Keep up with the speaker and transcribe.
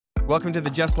Welcome to the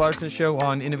Jess Larson Show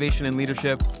on innovation and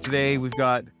leadership. Today we've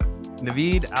got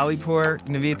Naveed Alipour.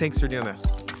 Naveed, thanks for doing this.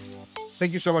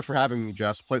 Thank you so much for having me,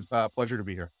 Jess. Pleasure to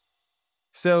be here.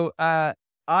 So I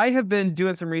have been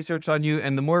doing some research on you,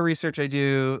 and the more research I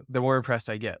do, the more impressed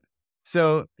I get.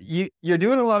 So you're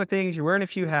doing a lot of things. You're wearing a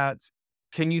few hats.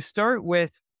 Can you start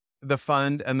with the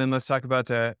fund, and then let's talk about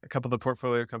a couple of the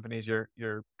portfolio companies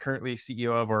you're currently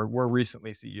CEO of or were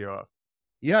recently CEO of?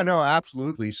 Yeah, no,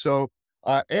 absolutely. So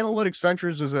Analytics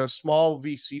Ventures is a small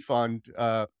VC fund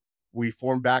we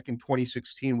formed back in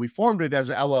 2016. We formed it as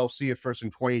an LLC at first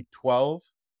in 2012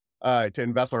 to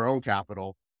invest our own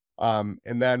capital. And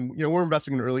then, we're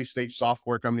investing in early stage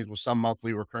software companies with some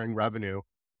monthly recurring revenue.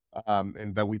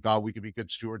 And that we thought we could be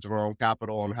good stewards of our own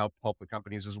capital and help the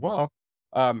companies as well.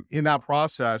 In that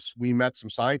process, we met some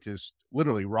scientists,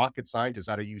 literally rocket scientists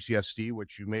out of UCSD,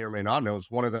 which you may or may not know is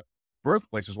one of the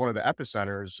birthplaces, one of the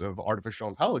epicenters of artificial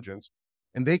intelligence.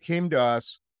 And they came to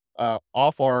us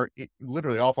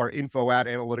literally off our info at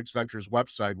Analytics Ventures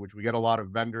website, which we get a lot of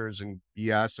vendors and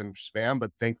BS and spam.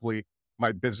 But thankfully,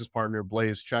 my business partner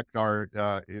Blaze checked it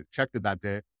that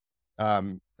day,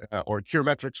 or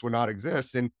Curemetrics would not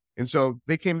exist. And so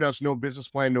they came to us, no business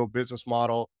plan, no business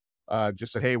model,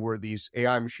 just said, hey, we're these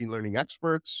AI machine learning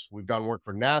experts. We've done work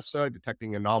for NASA,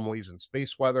 detecting anomalies in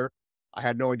space weather. I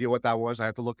had no idea what that was. I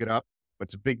had to look it up, but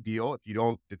it's a big deal. If you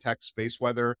don't detect space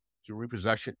weather to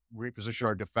reposition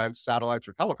our defense satellites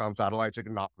or telecom satellites, it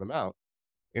can knock them out.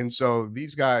 And so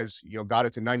these guys, got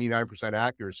it to 99%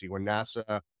 accuracy when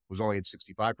NASA was only at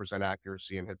 65%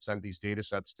 accuracy and had sent these data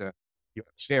sets to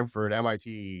Stanford,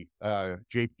 MIT,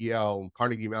 JPL,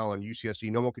 Carnegie Mellon,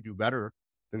 UCSD. No one could do better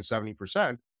than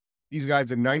 70%. These guys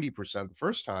did 90% the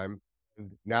first time.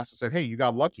 And NASA said, hey, you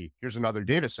got lucky. Here's another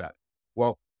data set.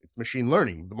 Well, it's machine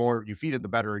learning. The more you feed it, the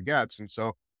better it gets. And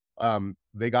so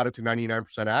they got it to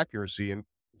 99% accuracy. And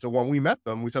so when we met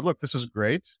them, we said, look, this is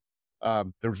great. There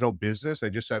was no business. They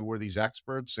just said, we're these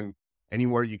experts. And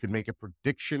anywhere you could make a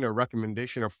prediction, a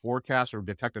recommendation, a forecast, or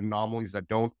detect anomalies that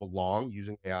don't belong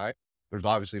using AI, there's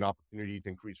obviously an opportunity to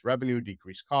increase revenue,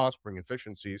 decrease costs, bring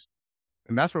efficiencies.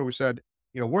 And that's where we said,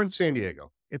 we're in San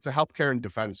Diego. It's a healthcare and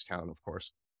defense town, of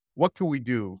course. What can we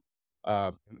do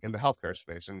in the healthcare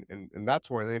space? And that's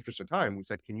where, in the interest of time, we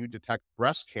said, can you detect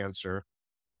breast cancer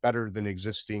better than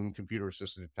existing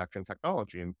computer-assisted detection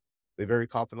technology? And they very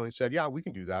confidently said, yeah, we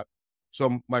can do that.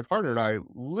 So my partner and I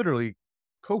literally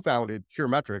co-founded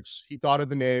Curemetrics. He thought of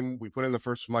the name. We put in the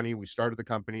first money. We started the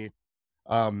company.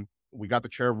 We got the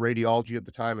chair of radiology at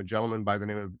the time, a gentleman by the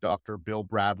name of Dr. Bill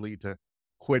Bradley, to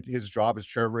quit his job as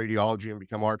chair of radiology and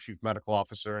become our chief medical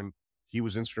officer. And he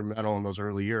was instrumental in those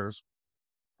early years.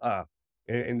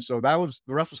 And so the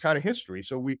rest was kind of history.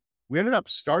 So we ended up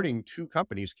starting two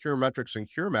companies, Curemetrics and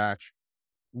CureMatch,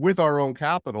 with our own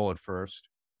capital at first.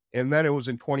 And then it was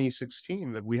in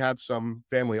 2016 that we had some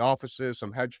family offices,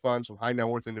 some hedge funds, some high net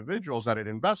worth individuals that had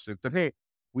invested that, hey,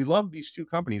 we love these two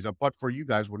companies that, but for you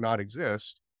guys, would not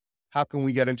exist. How can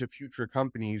we get into future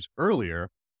companies earlier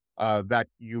that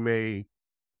you may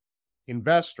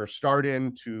invest or start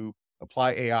in to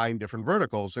apply AI in different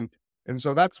verticals? And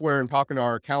so that's where, in talking to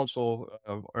our counsel,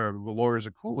 or the lawyers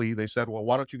at Cooley, they said, well,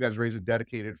 why don't you guys raise a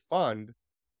dedicated fund?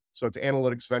 So it's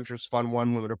Analytics Ventures Fund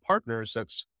 1 Limited Partners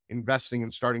that's investing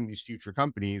in starting these future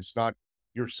companies, not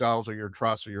yourselves or your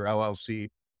trust or your LLC.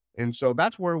 And so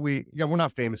that's where we're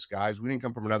not famous guys. We didn't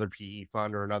come from another PE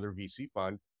fund or another VC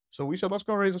fund. So we said, let's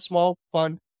go raise a small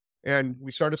fund. And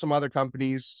we started some other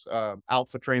companies,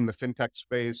 AlphaTrain, the fintech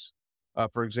space,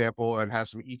 for example, and has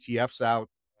some ETFs out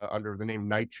under the name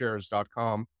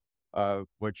nightshares.com,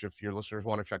 which if your listeners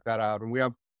want to check that out. And we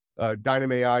have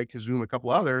Dynam AI, Kazoom, a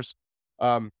couple others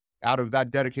out of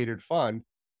that dedicated fund.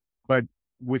 But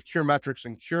with Curemetrics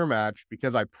and CureMatch,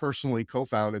 because I personally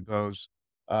co-founded those,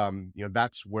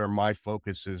 that's where my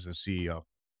focus is as CEO.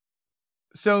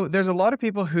 So there's a lot of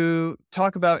people who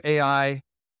talk about AI,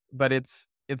 but it's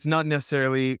not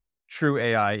necessarily true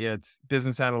AI. It's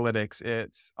business analytics,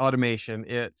 it's automation,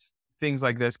 it's things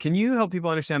like this. Can you help people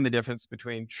understand the difference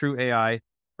between true AI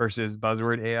versus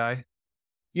buzzword AI?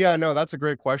 Yeah, no, that's a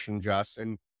great question, Jess,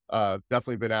 and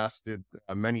definitely been asked it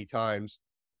many times.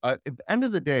 At the end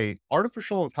of the day,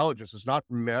 artificial intelligence is not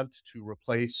meant to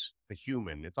replace the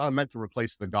human. It's not meant to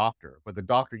replace the doctor, but the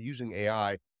doctor using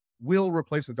AI will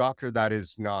replace the doctor that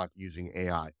is not using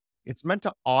AI. It's meant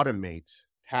to automate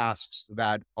tasks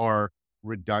that are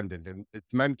redundant, and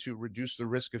it's meant to reduce the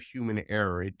risk of human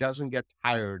error. It doesn't get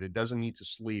tired. It doesn't need to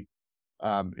sleep.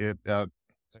 An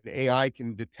AI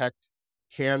can detect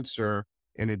cancer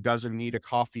and it doesn't need a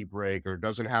coffee break or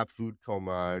doesn't have food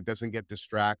coma. It doesn't get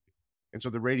distracted. And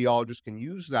so the radiologist can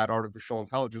use that artificial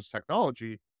intelligence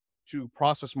technology to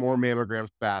process more mammograms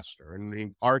faster. And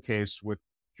in our case, with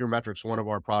Curemetrics, one of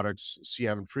our products,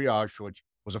 CM Triage, which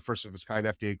was a first of its kind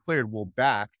FDA cleared, will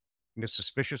back into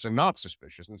suspicious and not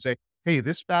suspicious and say, hey,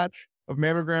 this batch of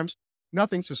mammograms,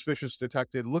 nothing suspicious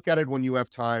detected. Look at it when you have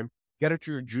time. Get it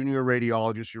to your junior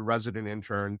radiologist, your resident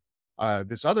intern.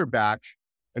 This other batch,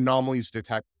 anomalies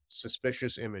detected,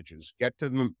 suspicious images. Get to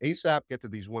them ASAP, get to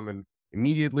these women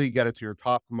immediately, get it to your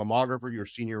top mammographer, your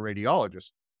senior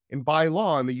radiologist. And by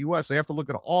law in the US, they have to look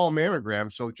at all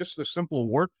mammograms. So just the simple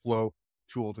workflow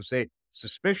tool to say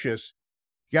suspicious,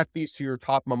 get these to your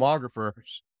top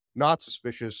mammographers, not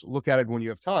suspicious, look at it when you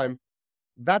have time.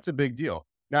 That's a big deal.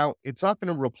 Now, it's not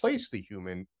going to replace the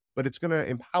human, but it's going to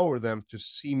empower them to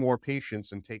see more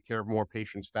patients and take care of more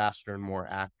patients faster and more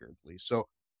accurately. So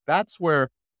that's where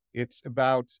it's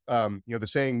about, the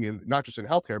saying, not just in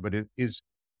healthcare, but it is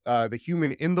the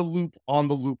human in the loop, on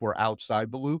the loop, or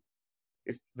outside the loop.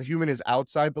 If the human is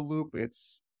outside the loop,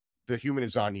 the human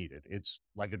is not needed. It's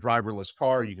like a driverless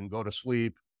car. You can go to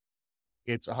sleep.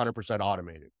 It's 100%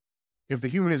 automated. If the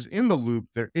human is in the loop,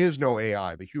 there is no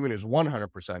AI. The human is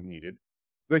 100% needed.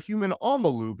 The human on the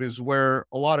loop is where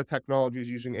a lot of technologies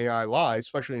using AI lie,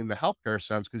 especially in the healthcare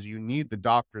sense, because you need the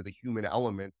doctor, the human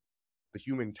element, the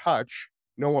human touch.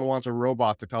 No one wants a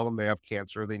robot to tell them they have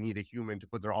cancer. They need a human to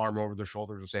put their arm over their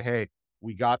shoulders and say, hey,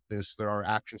 we got this. There are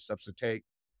action steps to take.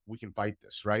 We can fight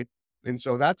this, right? And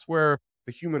so that's where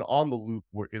the human on the loop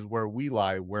is where we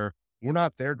lie, where we're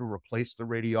not there to replace the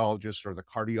radiologist or the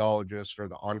cardiologist or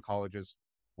the oncologist.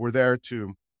 We're there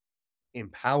to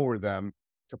empower them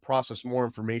to process more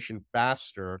information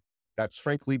faster. That's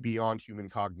frankly beyond human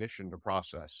cognition to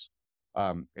process.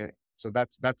 So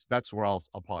that's where I'll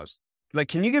pause. Like,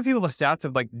 can you give people the stats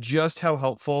of like just how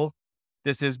helpful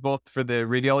this is both for the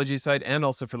radiology side and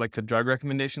also for like the drug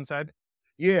recommendation side?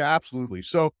 Yeah, absolutely.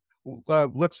 So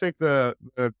let's take the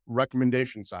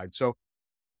recommendation side. So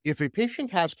if a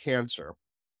patient has cancer,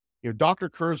 Dr.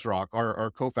 Kurzrock,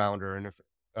 our co-founder, and if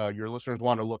your listeners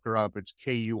want to look her up, it's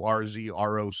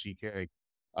Kurzrock.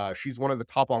 She's one of the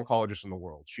top oncologists in the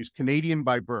world. She's Canadian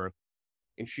by birth,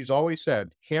 and she's always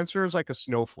said, cancer is like a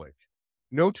snowflake.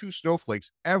 No two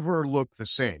snowflakes ever look the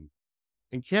same.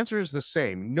 And cancer is the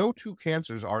same. No two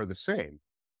cancers are the same.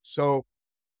 So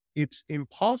it's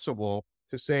impossible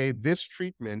to say this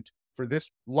treatment for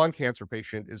this lung cancer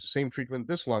patient is the same treatment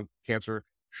this lung cancer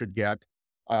should get,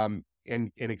 and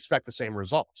expect the same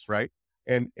results, right?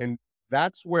 And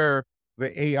that's where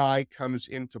the AI comes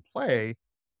into play.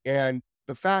 And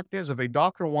the fact is, if a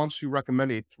doctor wants to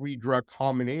recommend a 3-drug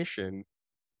combination,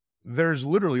 there's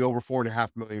literally over 4.5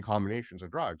 million combinations of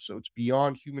drugs. So it's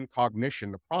beyond human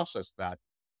cognition to process that.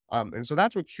 And so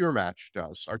that's what CureMatch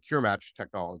does, our CureMatch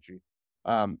technology.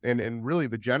 And really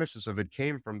the genesis of it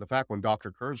came from the fact when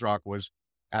Dr. Kurzrock was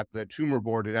at the tumor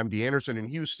board at MD Anderson in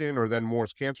Houston, or then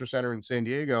Morris Cancer Center in San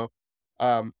Diego.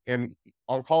 And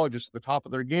oncologists at the top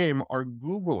of their game are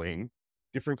Googling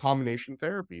different combination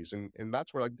therapies. And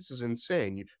that's where, like, this is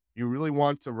insane. You really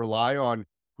want to rely on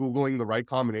Googling the right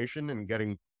combination and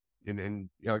getting and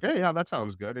you're like, hey, yeah, that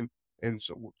sounds good. And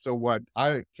so what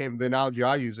the analogy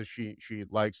I use that she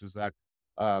likes is that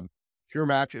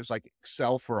CureMatch is like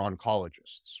Excel for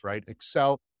oncologists, right?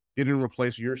 Excel didn't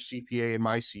replace your CPA and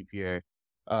my CPA.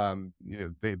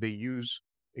 They use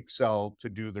Excel to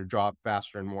do their job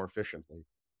faster and more efficiently.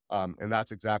 And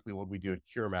that's exactly what we do at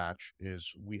CureMatch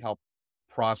is we help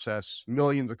process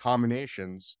millions of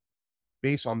combinations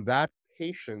based on that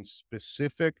patient's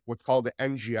specific, what's called the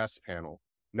NGS panel,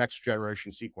 next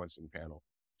generation sequencing panel.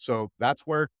 So that's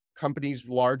where companies,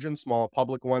 large and small,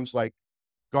 public ones like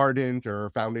Guardant or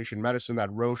Foundation Medicine that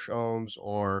Roche owns,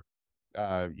 or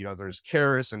there's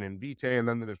Caris and Invitae, and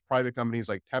then there's private companies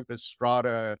like Tempus,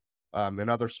 Strata, and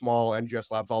other small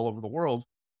NGS labs all over the world.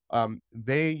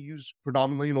 They use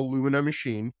predominantly an Illumina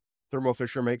machine. Thermo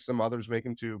Fisher makes them, others make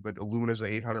them too, but Illumina is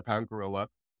an 800-pound gorilla.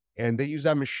 And they use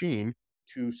that machine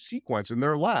to sequence in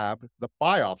their lab the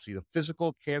biopsy, the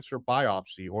physical cancer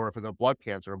biopsy, or if it's a blood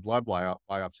cancer, a blood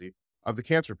biopsy of the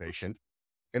cancer patient.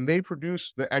 And they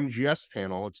produce the NGS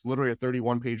panel. It's literally a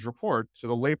 31-page report. So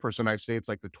the layperson, I'd say it's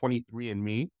like the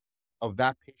 23andMe of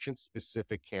that patient's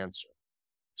specific cancer.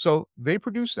 So they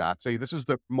produce that, say this is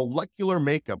the molecular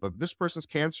makeup of this person's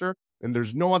cancer, and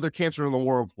there's no other cancer in the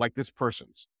world like this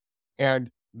person's.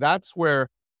 And that's where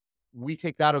we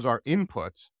take that as our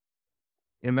input.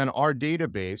 And then our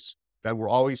database that we're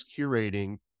always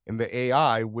curating in the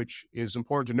AI, which is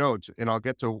important to note, and I'll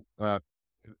get to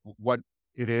what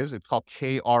it is. It's called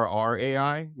KRR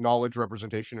AI, Knowledge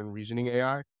Representation and Reasoning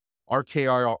AI. Our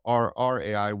KRR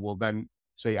AI will then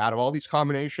say, out of all these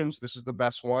combinations, this is the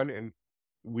best one. And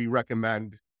we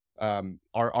recommend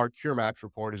our cure match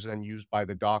report is then used by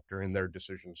the doctor in their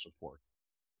decision support.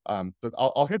 But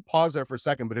I'll hit pause there for a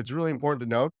second, but it's really important to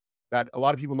note that a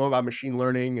lot of people know about machine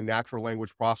learning and natural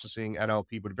language processing,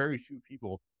 NLP, but very few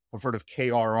people have heard of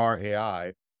KRR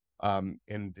AI.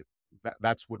 And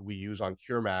that's what we use on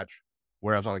CureMatch.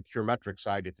 Whereas on the CureMetric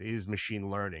side, it is machine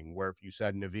learning, where if you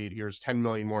said, Naveed, here's 10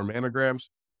 million more mammograms,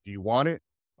 do you want it?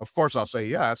 Of course, I'll say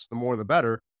yes, the more the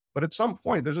better. But at some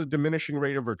point, there's a diminishing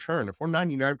rate of return. If we're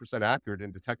 99% accurate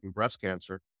in detecting breast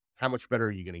cancer, how much better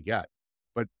are you going to get?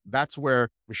 But that's where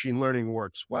machine learning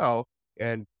works well.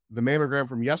 And the mammogram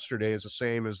from yesterday is the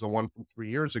same as the one from 3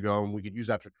 years ago, and we could use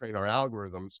that to train our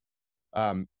algorithms.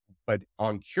 Um, but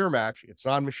on CureMatch, it's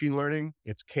not machine learning,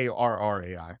 it's KRR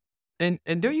AI. And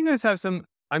don't you guys have some,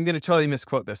 I'm going to totally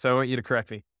misquote this, so I want you to correct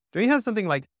me. Don't you have something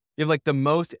like, you have like the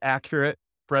most accurate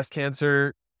breast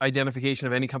cancer identification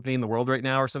of any company in the world right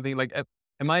now or something like,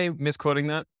 am I misquoting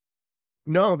that?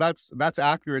 No, that's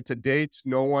accurate to date.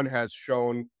 No one has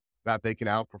shown that they can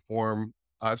outperform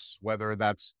us, whether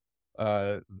that's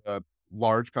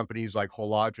large companies like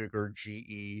Hologic or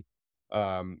GE,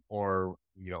 or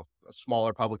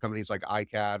smaller public companies like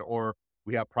iCAD, or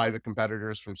we have private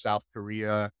competitors from South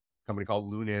Korea, a company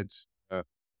called Lunit,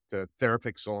 to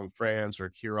Therapixel in France or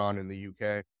Curon in the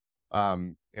UK,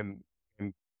 and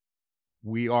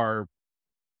we are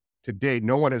to date.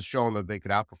 No one has shown that they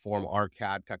could outperform our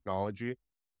CAD technology.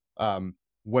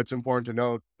 What's important to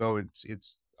note, though,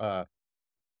 it's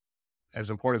as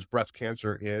important as breast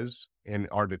cancer is in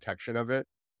our detection of it,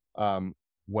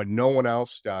 what no one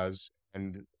else does,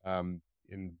 and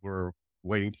we're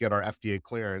waiting to get our FDA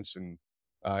clearance, and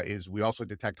is we also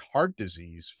detect heart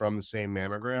disease from the same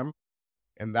mammogram,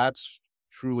 and that's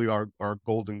truly our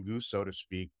golden goose, so to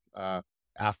speak,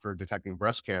 after detecting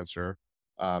breast cancer,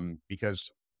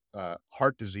 because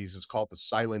heart disease is called the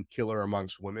silent killer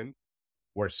amongst women,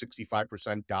 where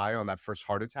 65% die on that first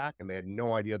heart attack, and they had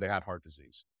no idea they had heart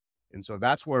disease. And so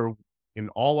that's where in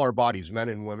all our bodies, men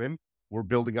and women, we're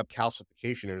building up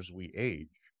calcification as we age.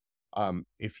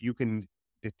 If you can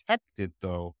detect it,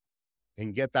 though,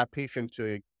 and get that patient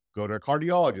to go to a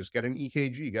cardiologist, get an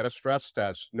EKG, get a stress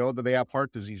test, know that they have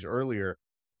heart disease earlier,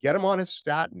 get them on a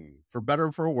statin. For better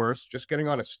or for worse, just getting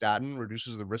on a statin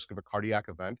reduces the risk of a cardiac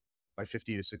event by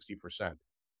 50 to 60%.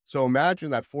 So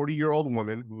imagine that 40-year-old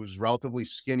woman who's relatively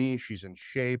skinny, she's in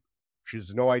shape, she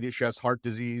has no idea she has heart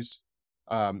disease.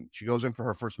 She goes in for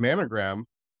her first mammogram,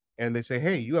 and they say,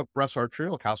 hey, you have breast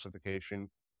arterial calcification.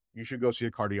 You should go see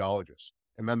a cardiologist.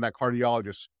 And then that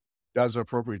cardiologist does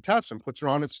appropriate tests and puts her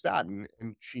on a statin.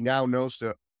 And she now knows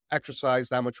to exercise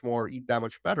that much more, eat that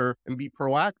much better, and be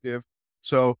proactive.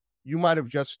 So you might have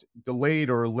just delayed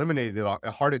or eliminated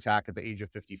a heart attack at the age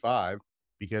of 55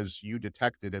 because you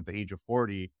detected at the age of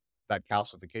 40 that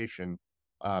calcification.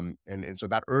 And so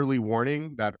that early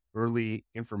warning, that early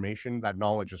information, that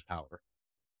knowledge is power.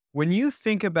 When you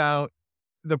think about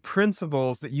the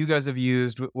principles that you guys have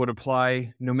used would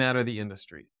apply no matter the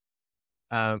industry,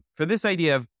 for this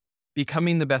idea of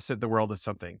becoming the best at the world at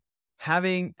something,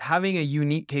 having a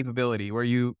unique capability where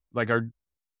you like are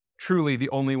truly the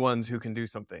only ones who can do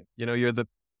something. You're the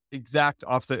exact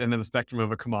opposite end of the spectrum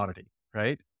of a commodity,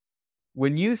 right?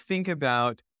 When you think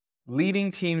about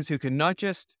leading teams who can not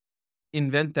just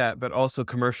invent that, but also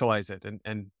commercialize it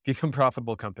and become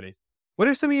profitable companies, what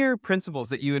are some of your principles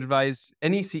that you advise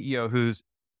any CEO who's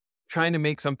trying to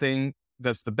make something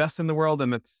that's the best in the world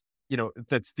and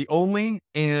that's the only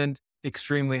and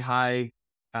extremely high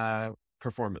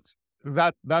performance?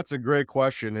 That's a great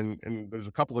question, and there's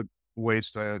a couple of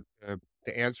ways to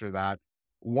answer that.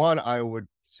 One, I would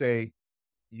say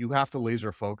you have to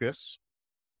laser focus.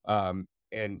 And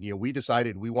we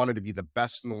decided we wanted to be the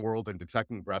best in the world in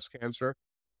detecting breast cancer,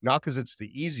 not because it's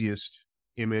the easiest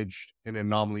image and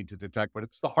anomaly to detect, but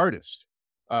it's the hardest.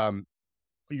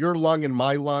 Your lung and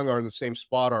my lung are in the same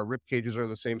spot. Our rib cages are in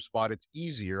the same spot. It's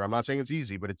easier. I'm not saying it's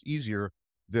easy, but it's easier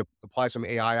to apply some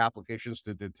AI applications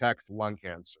to detect lung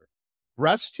cancer.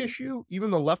 Breast tissue,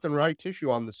 even the left and right tissue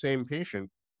on the same patient,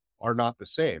 are not the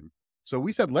same. So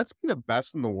we said, let's be the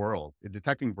best in the world in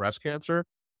detecting breast cancer.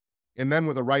 And then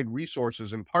with the right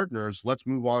resources and partners, let's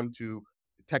move on to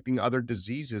detecting other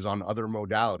diseases on other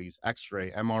modalities,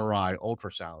 X-ray, MRI,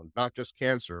 ultrasound, not just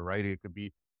cancer, right? It could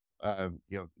be,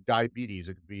 diabetes.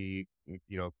 It could be,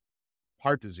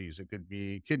 heart disease. It could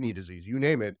be kidney disease, you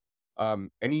name it.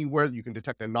 Anywhere you can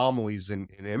detect anomalies in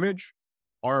image,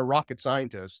 our rocket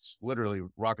scientists, literally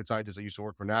rocket scientists that used to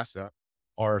work for NASA,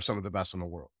 are some of the best in the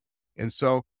world. And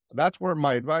so that's where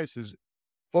my advice is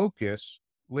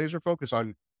laser focus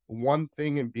on one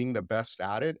thing and being the best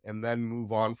at it, and then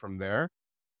move on from there.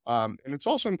 And it's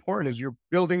also important as you're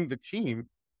building the team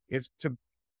is to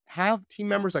have team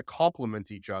members that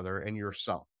complement each other and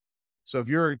yourself. So if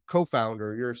you're a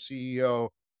co-founder, you're a CEO,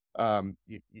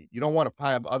 you don't want to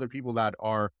have other people that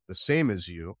are the same as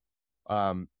you.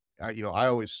 I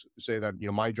always say that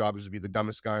my job is to be the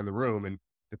dumbest guy in the room, and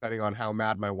depending on how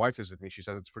mad my wife is at me, she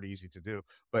says it's pretty easy to do.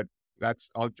 But that's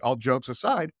all jokes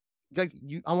aside. Like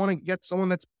I want to get someone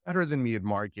that's better than me in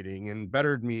marketing and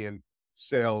better than me in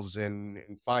sales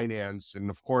and finance, and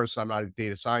of course, I'm not a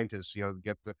data scientist.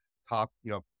 Get the top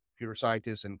computer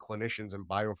scientists and clinicians and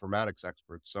bioinformatics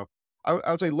experts. So I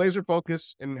would say laser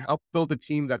focus and help build a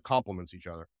team that complements each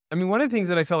other. I mean, one of the things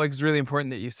that I felt like is really important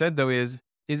that you said though is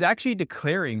actually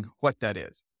declaring what that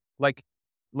is. Like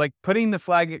like putting the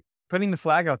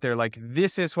flag out there, like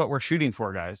this is what we're shooting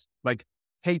for, guys. Like,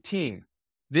 hey team,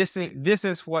 this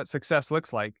is what success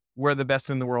looks like. We're the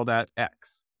best in the world at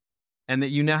X. And that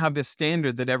you now have this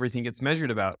standard that everything gets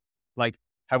measured about. Like,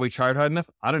 have we tried hard enough?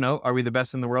 I don't know. Are we the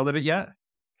best in the world at it yet?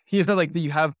 Like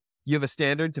you have a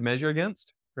standard to measure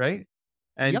against, right?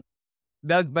 And Yep.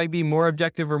 that might be more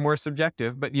objective or more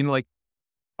subjective, but like,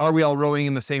 are we all rowing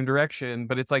in the same direction?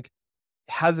 But it's like,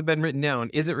 has it been written down?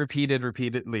 Is it repeated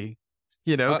repeatedly?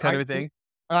 Kind I of a thing.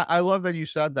 I love that you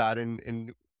said that,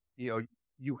 and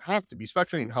you have to be,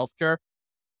 especially in healthcare.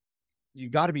 You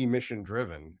got to be mission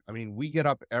driven. I mean, we get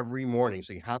up every morning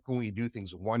saying, "How can we do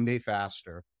things one day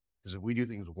faster?" Because if we do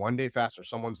things one day faster,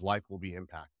 someone's life will be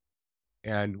impacted.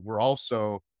 And we're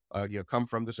also, come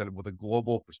from this and with a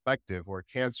global perspective where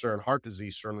cancer and heart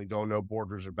disease certainly don't know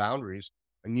borders or boundaries,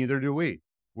 and neither do we.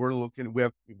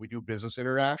 We do business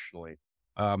internationally.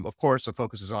 Of course, the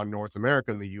focus is on North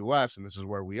America and the US, and this is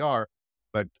where we are,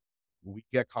 but we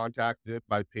get contacted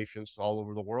by patients all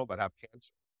over the world that have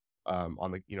cancer,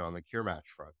 on the cure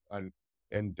match front.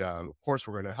 And of course,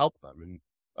 we're going to help them.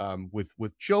 And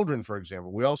with children, for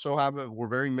example, we're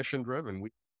very mission driven. We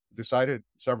decided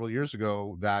several years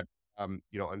ago that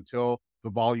until the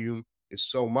volume is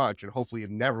so much, and hopefully it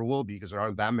never will be because there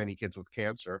aren't that many kids with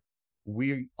cancer,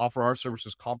 we offer our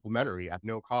services complimentary at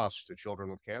no cost to children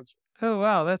with cancer. Oh,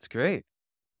 wow. That's great.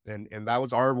 And that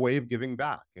was our way of giving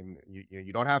back. And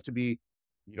you don't have to be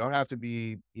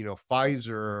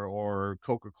Pfizer or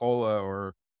Coca-Cola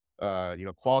or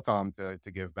Qualcomm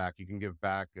to give back. You can give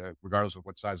back regardless of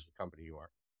what size of the company you are.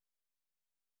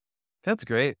 That's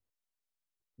great.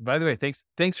 By the way,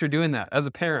 thanks for doing that as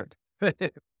a parent.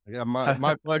 Yeah,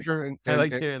 my pleasure. And I and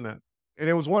like and hearing that. and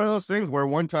it was one of those things where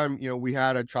one time, we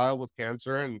had a child with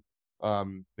cancer, and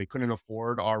they couldn't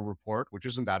afford our report, which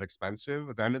isn't that expensive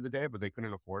at the end of the day, but they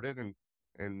couldn't afford it.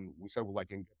 And we said, well,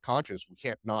 like in conscience, we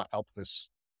can't not help this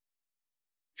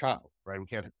child, right? We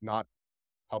can't not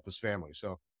help this family.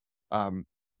 So um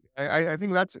I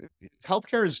think that's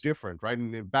healthcare is different, right?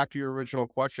 And then back to your original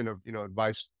question of,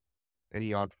 advice to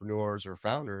any entrepreneurs or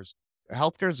founders,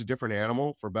 healthcare is a different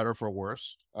animal, for better for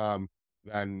worse,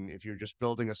 than if you're just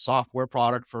building a software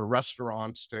product for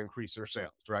restaurants to increase their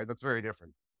sales, right? That's very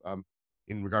different,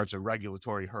 in regards to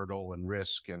regulatory hurdle and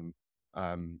risk and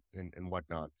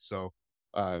whatnot. So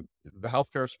the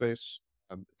healthcare space,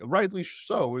 rightly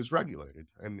so, is regulated,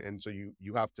 and so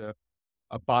you have to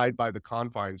abide by the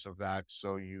confines of that,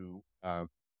 so uh,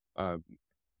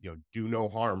 do no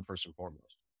harm first and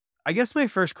foremost. I guess my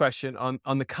first question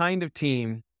on the kind of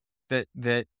team that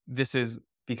this is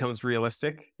becomes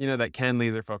realistic, that can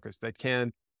laser focus, that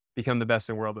can become the best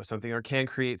in the world at something, or can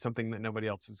create something that nobody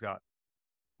else has got.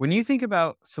 When you think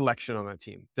about selection on that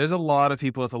team, there's a lot of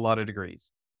people with a lot of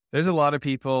degrees. There's a lot of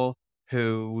people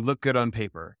who look good on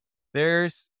paper.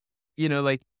 There's,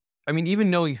 like, I mean, even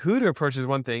knowing who to approach is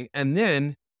one thing, and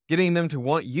then getting them to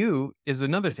want you is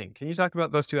another thing. Can you talk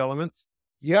about those two elements?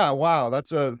 Yeah, wow,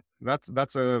 that's a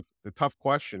tough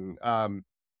question.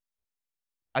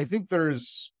 I think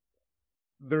there's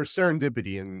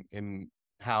serendipity in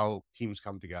how teams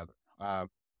come together.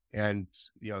 And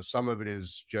some of it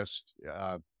is just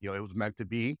it was meant to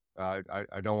be. I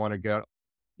don't want to get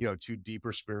too deep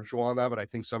or spiritual on that, but I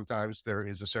think sometimes there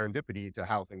is a serendipity to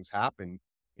how things happen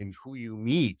and who you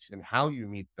meet and how you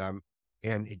meet them,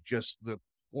 and it just the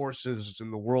forces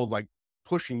in the world like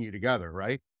pushing you together,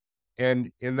 right?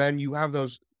 And then you have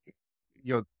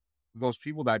you know those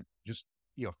people that just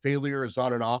failure is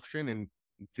not an option, and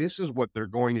this is what they're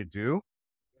going to do.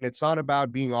 And it's not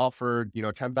about being offered,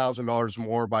 $10,000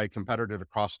 more by a competitor to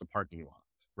cross the parking lot,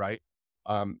 right?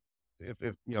 Um,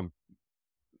 if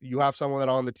you have someone that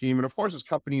on the team, and of course, as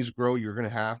companies grow, you're going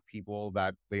to have people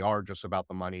that they are just about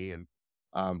the money, and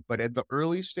but at the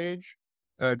early stage,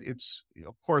 it's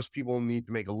of course people need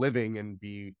to make a living and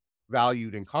be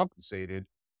valued and compensated,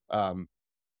 um,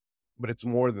 but it's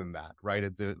more than that, right?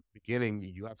 At the beginning,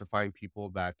 you have to find people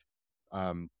that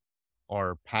um,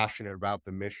 are passionate about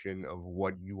the mission of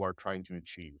what you are trying to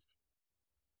achieve?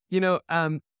 You know,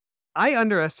 I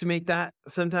underestimate that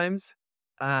sometimes,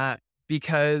 uh,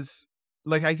 because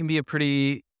like I can be a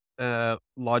pretty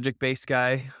logic based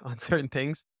guy on certain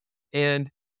things, and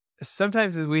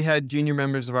sometimes as we had junior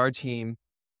members of our team,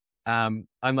 I'm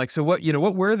like, so what?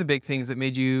 What were the big things that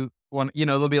made you want?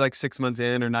 They'll be like 6 months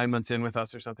in or 9 months in with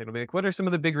us or something. They'll be like, what are some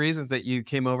of the big reasons that you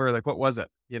came over? Like, what was it?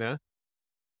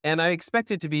 And I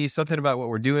expect it to be something about what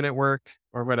we're doing at work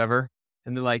or whatever,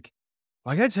 and they're like,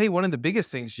 well, I gotta tell you, one of the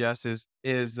biggest things, Jess,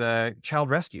 is child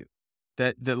rescue.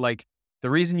 That like the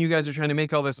reason you guys are trying to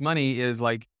make all this money is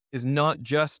not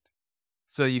just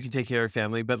so you can take care of your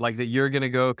family, but like that you're gonna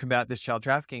go combat this child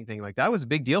trafficking thing. Like that was a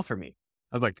big deal for me.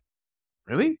 I was like,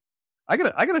 really? I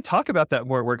gotta talk about that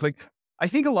more at work. Like I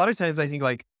think a lot of times I think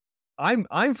like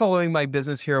I'm following my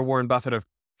business here, Warren Buffett, of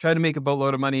trying to make a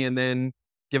boatload of money and then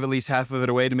give at least half of it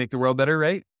away to make the world better,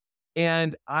 right?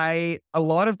 And I a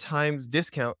lot of times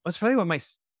discount. That's probably what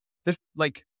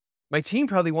like my team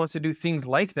probably wants to do things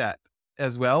like that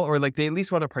as well, or like they at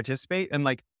least want to participate. And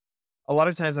like a lot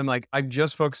of times I'm like, I'm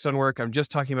just focused on work. I'm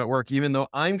just talking about work, even though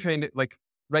I'm trying to like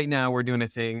right now we're doing a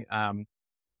thing.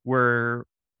 We're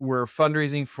we're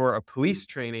fundraising for a police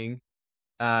training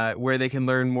where they can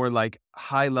learn more like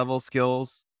high level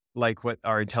skills, like what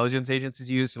our intelligence agencies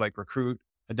use to like recruit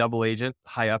a double agent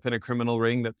high up in a criminal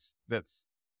ring that's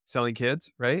selling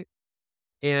kids, right?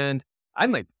 And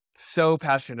I'm like so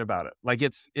passionate about it. Like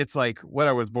it's like what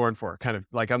I was born for, kind of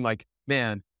like I'm like,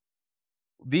 man,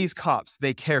 these cops,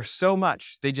 they care so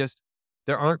much.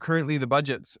 There aren't currently the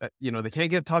budgets. They can't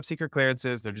get top secret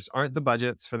clearances. There just aren't the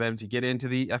budgets for them to get into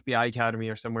the FBI Academy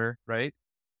or somewhere, right?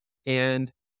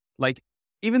 And like,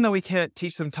 even though we can't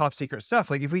teach them top secret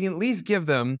stuff, like if we can at least give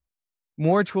them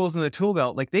more tools in the tool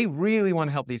belt, like they really want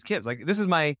to help these kids. Like this is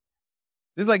like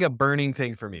a burning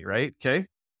thing for me, right? Okay.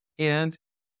 And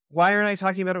why aren't I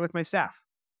talking about it with my staff?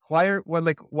 Why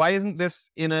isn't this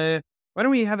why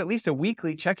don't we have at least a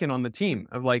weekly check-in on the team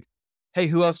of like, hey,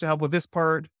 who else to help with this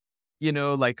part?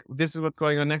 Like this is what's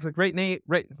going on next. Like, right, Nate,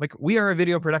 right? Like we are a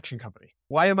video production company.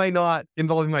 Why am I not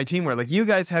involving my team where like you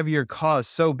guys have your cause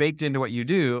so baked into what you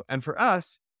do? And for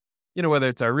us, whether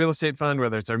it's our real estate fund,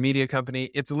 whether it's our media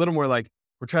company, it's a little more like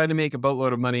we're trying to make a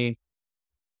boatload of money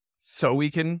so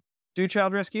we can do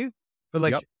child rescue. But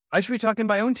like, Yep. I should be talking to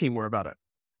my own team more about it.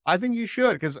 I think you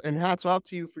should, and hats off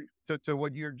to you to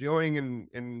what you're doing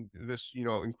in this,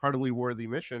 incredibly worthy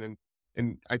mission.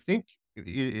 And I think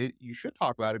you should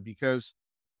talk about it because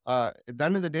at the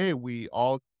end of the day, we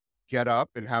all get up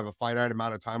and have a finite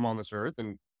amount of time on this earth.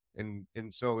 And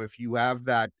so if you have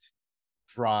that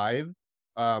drive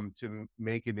to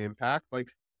make an impact, like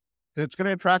it's going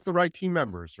to attract the right team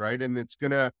members, right? And it's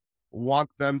going to want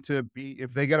them to be,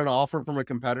 if they get an offer from a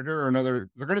competitor or another,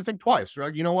 they're going to think twice,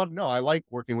 right? You know what? No, I like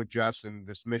working with Jess and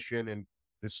this mission and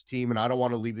this team, and I don't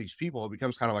want to leave these people. It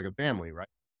becomes kind of like a family, right?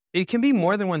 It can be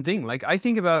more than one thing. Like I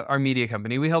think about our media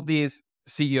company. We help these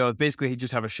CEOs basically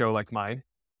just have a show like mine,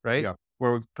 right? Yeah.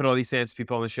 Where we put all these fancy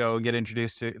people on the show and get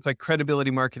introduced to, it's like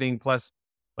credibility marketing plus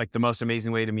like the most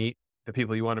amazing way to meet the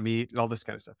people you want to meet and all this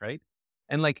kind of stuff, right?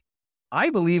 And like, I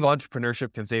believe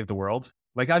entrepreneurship can save the world.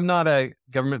 Like I'm not a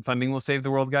government funding will save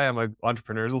the world guy. I'm a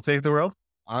entrepreneurs will save the world.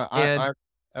 I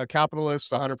a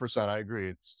capitalist, 100%. I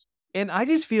agree. And I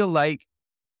just feel like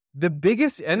the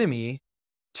biggest enemy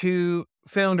to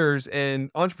founders and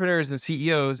entrepreneurs and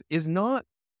CEOs is not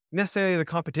necessarily the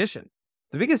competition.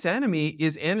 The biggest enemy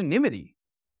is anonymity.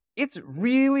 It's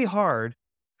really hard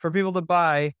for people to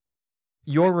buy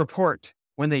your report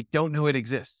when they don't know it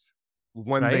exists.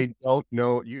 When right? they don't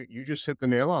know, you just hit the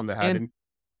nail on the head. And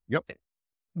yep.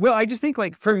 Well, I just think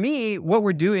like for me, what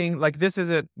we're doing, like this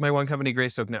is my one company,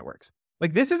 Greystoke Networks.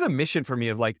 Like this is a mission for me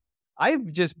of like,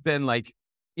 I've just been like,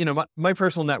 my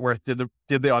personal net worth did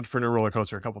the entrepreneur roller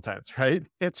coaster a couple times, right?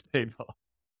 It's painful.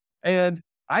 And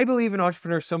I believe in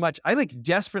entrepreneurs so much. I like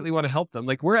desperately want to help them.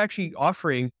 Like we're actually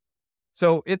offering,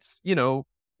 so it's,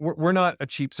 we're not a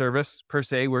cheap service per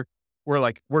se. We're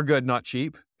good, not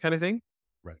cheap kind of thing.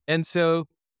 Right. And so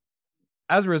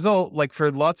as a result, like for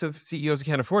lots of CEOs who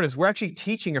can't afford us, we're actually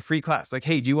teaching a free class. Like,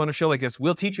 hey, do you want a show like this?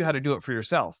 We'll teach you how to do it for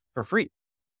yourself for free.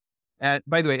 And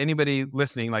by the way, anybody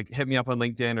listening, like hit me up on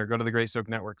LinkedIn or go to the Greystoke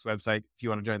Networks website if you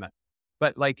want to join that.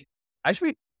 But like,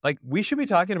 we should be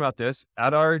talking about this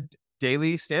at our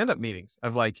daily stand-up meetings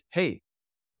of like, hey,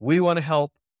 we want to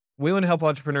help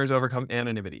entrepreneurs overcome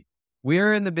anonymity. We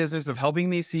are in the business of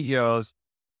helping these CEOs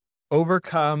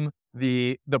overcome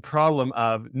the problem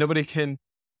of nobody can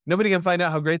find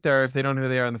out how great they are if they don't know who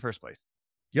they are in the first place.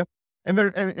 Yep. And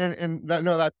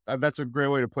that's a great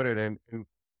way to put it. And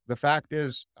the fact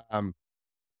is,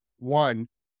 one,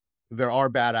 there are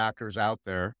bad actors out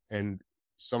there, and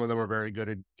some of them are very good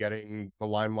at getting the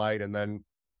limelight and then,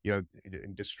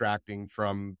 and distracting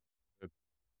from the,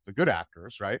 the good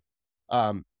actors, right?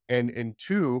 And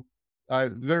two,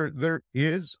 there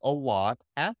is a lot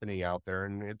happening out there,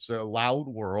 and it's a loud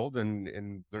world, and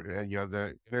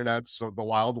the internet's the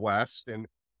Wild West, and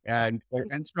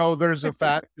so there's a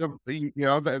fact of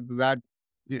that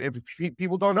if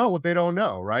people don't know what they don't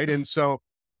know, right? And so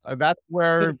that's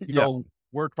where Yeah.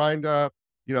 we're trying to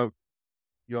you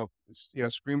know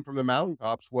scream from the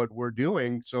mountaintops what we're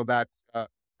doing, so that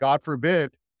God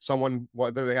forbid someone,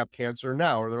 whether they have cancer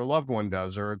now or their loved one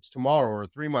does, or it's tomorrow or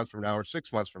 3 months from now or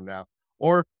 6 months from now,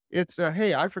 or it's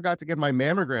hey, I forgot to get my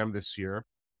mammogram this year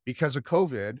because of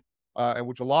COVID, and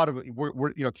which a lot of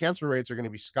we're cancer rates are going to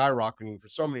be skyrocketing for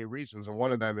so many reasons, and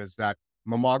one of them is that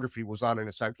mammography was not an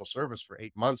essential service for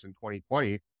 8 months in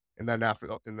 2020, and then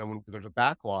when there's a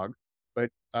backlog. But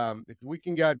if we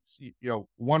can get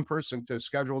one person to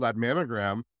schedule that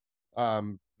mammogram,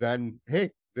 then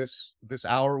hey, this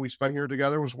hour we spent here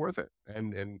together was worth it.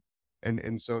 And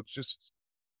so it's just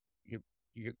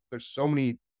there's so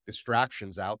many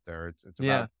distractions out there. It's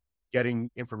Yeah. about getting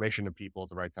information to people at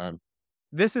the right time.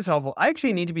 This is helpful. I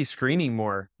actually need to be screening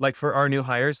more, like for our new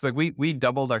hires. Like we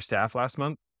doubled our staff last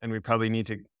month, and we probably need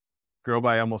to grow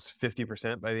by almost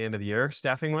 50% by the end of the year,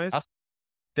 staffing wise. Awesome.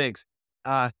 Thanks.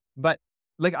 But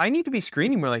like I need to be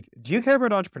screening more. Like, do you care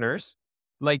about entrepreneurs?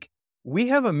 Like, we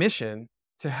have a mission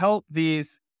to help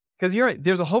these, because you're right.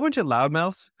 There's a whole bunch of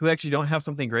loudmouths who actually don't have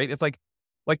something great. It's like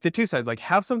the two sides. Like,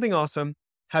 have something awesome,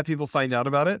 have people find out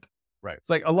about it. Right. It's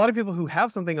like a lot of people who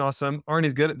have something awesome aren't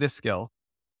as good at this skill.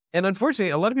 And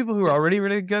unfortunately, a lot of people who are already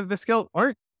really good at this skill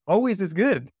aren't always as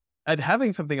good at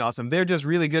having something awesome. They're just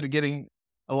really good at getting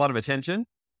a lot of attention.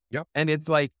 Yep. And it's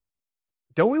like,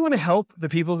 don't we want to help the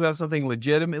people who have something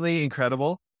legitimately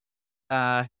incredible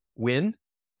win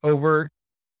over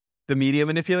the media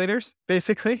manipulators,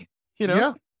 basically?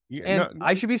 Yeah. And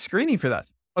I should be screening for that.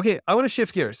 Okay, I want to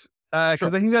shift gears because Sure.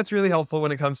 I think that's really helpful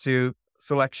when it comes to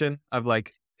selection of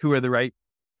like who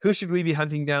should we be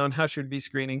hunting down? How should we be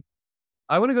screening?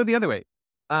 I want to go the other way.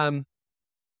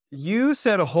 You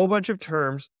said a whole bunch of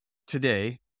terms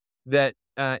today that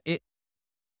it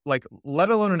like,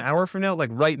 let alone an hour from now, like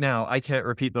right now, I can't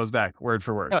repeat those back word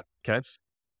for word. Yeah.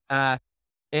 Okay.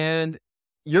 And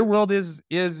your world is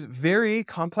very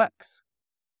complex.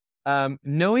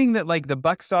 Knowing that like the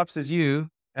buck stops as you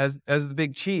as the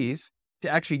big cheese to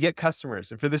actually get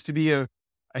customers and for this to be a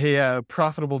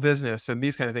profitable business and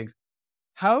these kind of things.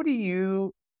 How do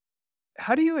you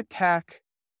attack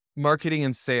marketing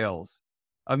and sales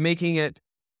of making it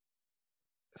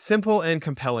simple and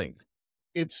compelling?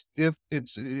 It's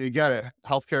again,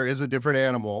 healthcare is a different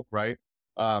animal, right?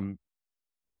 Um,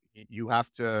 you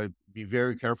have to be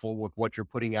very careful with what you're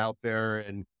putting out there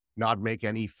and not make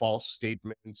any false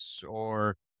statements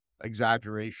or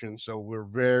exaggeration. So we're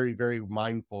very, very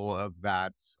mindful of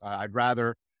that. I'd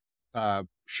rather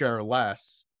share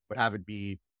less, but have it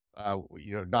be,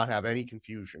 not have any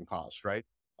confusion caused, right?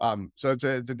 So it's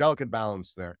a delicate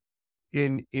balance there.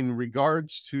 In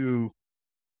regards to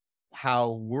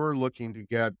how we're looking to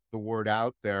get the word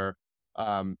out there,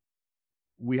 um,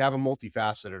 we have a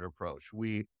multifaceted approach.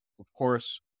 We, of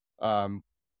course, um,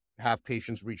 have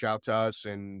patients reach out to us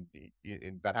and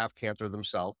that have cancer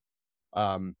themselves.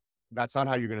 Um, that's not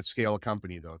how you're going to scale a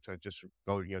company, though. To just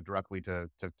go, directly to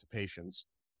patients.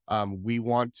 We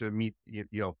want to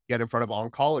get in front of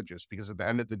oncologists, because at the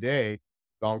end of the day,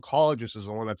 the oncologist is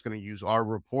the one that's going to use our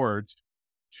reports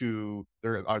to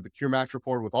the Cure Match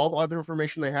report with all the other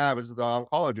information they have is the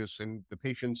oncologist and the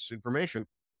patient's information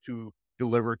to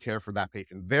deliver care for that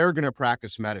patient. They're going to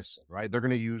practice medicine, right? They're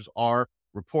going to use our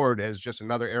report as just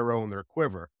another arrow in their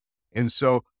quiver. And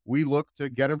so we look to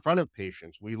get in front of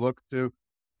patients. We look to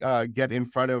get in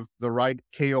front of the right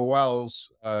KOLs,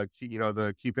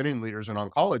 the key opinion leaders and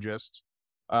oncologists.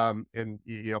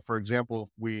 For example,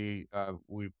 we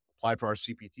applied for our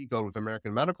CPT code with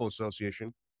American Medical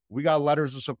Association. We got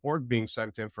letters of support being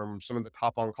sent in from some of the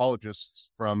top oncologists,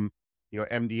 from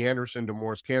MD Anderson to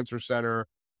Moore's Cancer Center,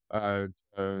 uh,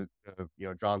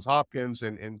 Johns Hopkins,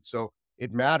 and so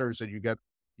it matters that you get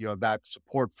that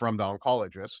support from the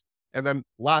oncologist. And then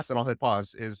last, and I'll hit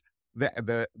pause, is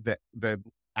the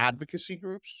advocacy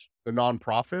groups, the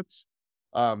nonprofits.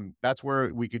 That's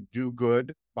where we could do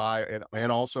good by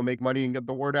and also make money and get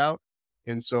the word out.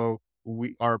 And so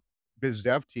our biz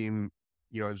dev team,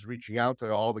 is reaching out to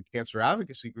all the cancer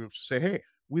advocacy groups to say, hey,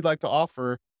 we'd like to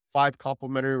offer 5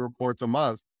 complimentary reports a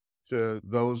month to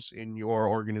those in your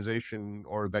organization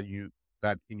or that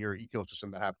in your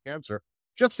ecosystem that have cancer,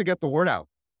 just to get the word out,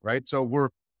 right? So we're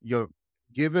you know,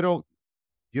 give it a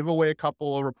give away a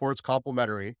couple of reports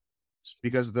complimentary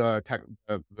because the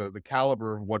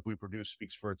caliber of what we produce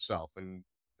speaks for itself, and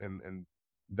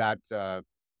that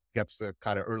gets the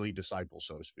kind of early disciples,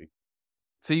 so to speak.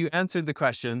 So you answered the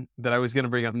question that I was going to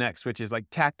bring up next, which is like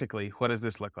tactically, what does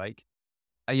this look like?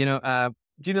 Do you know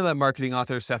that marketing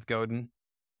author Seth Godin?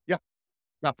 Yeah,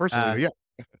 not personally, Uh, but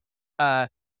yeah,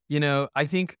 uh, I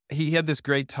think he had this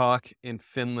great talk in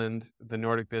Finland, the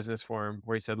Nordic Business Forum,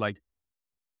 where he said like,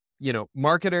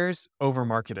 marketers over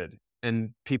marketed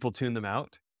and people tune them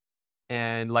out.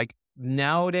 And like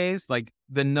nowadays, like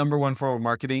the number one form of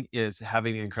marketing is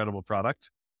having an incredible product,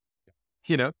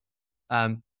 you know?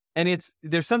 Um, and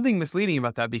there's something misleading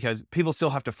about that because people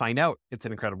still have to find out it's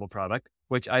an incredible product,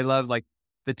 which I love. Like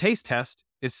the taste test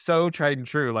is so tried and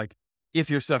true. Like if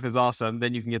your stuff is awesome,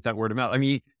 then you can get that word of mouth. I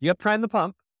mean, you got prime the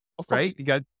pump, of right? course. You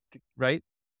got, right.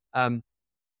 Um,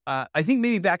 I think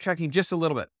maybe backtracking just a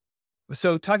little bit.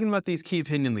 So talking about these key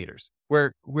opinion leaders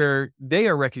where they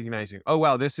are recognizing, oh,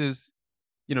 wow, this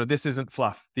isn't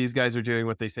fluff. These guys are doing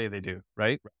what they say they do.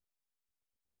 Right.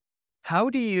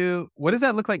 What does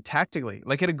that look like tactically?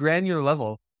 Like at a granular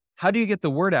level, how do you get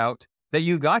the word out that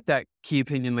you got that key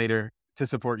opinion leader to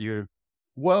support you?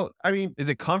 Well, I mean, Is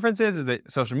it conferences? Is it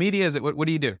social media? Is it, what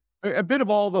do you do? a bit of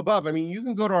all of the above. I mean, you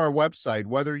can go to our website,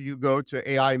 whether you go to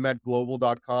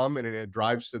aimedglobal.com and it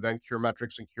drives to then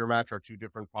CureMetrics and CureMatch, our two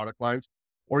different product lines,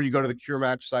 or you go to the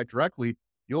CureMatch site directly,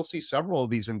 you'll see several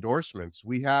of these endorsements.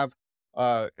 We have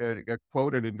a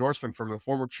quote, an endorsement from the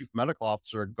former chief medical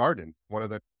officer at Guardant, one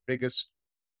of the biggest,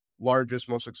 largest,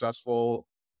 most successful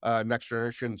next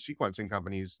generation sequencing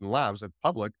companies and labs at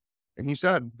public. And he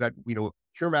said that,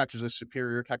 CureMatch is a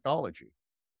superior technology.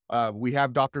 We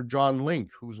have Dr. John Link,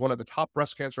 who's one of the top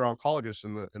breast cancer oncologists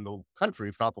in the country,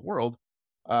 if not the world.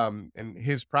 And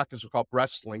his practice was called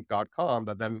breastlink.com,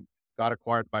 that then got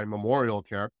acquired by Memorial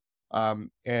Care.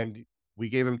 And we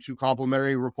gave him 2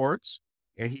 complimentary reports,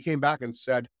 and he came back and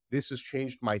said, "This has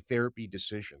changed my therapy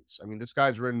decisions." I mean, this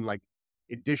guy's written like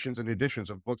editions and editions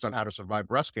of books on how to survive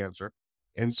breast cancer.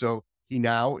 And so he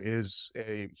now is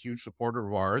a huge supporter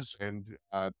of ours, and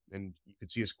you can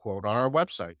see his quote on our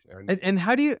website. And And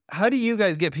how do you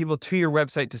guys get people to your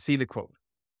website to see the quote?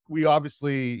 we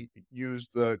obviously use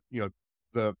the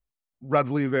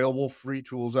readily available free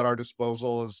tools at our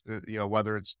disposal, as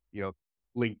whether it's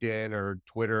LinkedIn or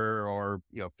Twitter or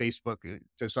Facebook,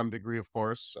 to some degree, of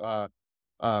course. A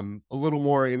little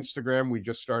more Instagram. We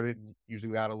just started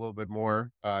using that a little bit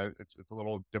more. It's a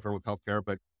little different with healthcare,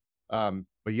 but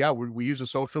yeah, we use the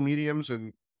social mediums,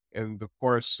 and of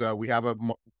course we have I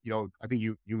think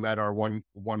you met our one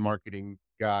marketing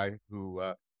guy who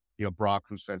Brock,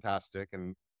 who's fantastic,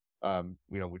 and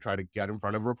we try to get in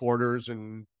front of reporters.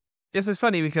 And This is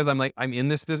funny because I'm in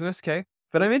this business, okay?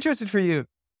 But I'm interested for you.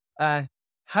 Uh,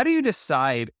 how do you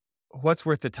decide what's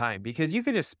worth the time? Because you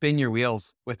could just spin your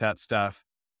wheels with that stuff.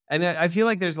 And I feel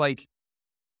like there's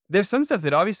some stuff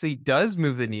that obviously does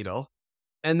move the needle.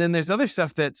 And then there's other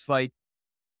stuff that's like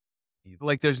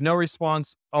there's no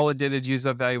response. All it did is use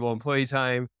up valuable employee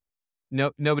time.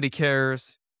 No, nobody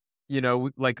cares.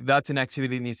 Like that's an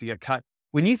activity that needs to get cut.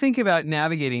 When you think about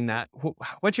navigating that,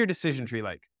 what's your decision tree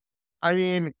like? I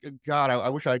mean, God, I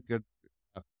wish I could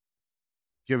uh,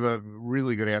 give a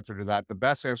really good answer to that. The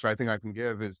best answer I think I can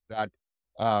give is that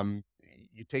um,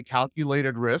 you take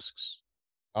calculated risks.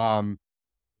 Um,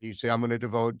 you say, I'm going to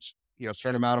devote, a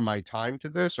certain amount of my time to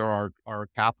this, or our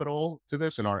capital to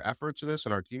this, and our effort to this,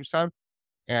 and our team's time.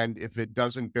 And if it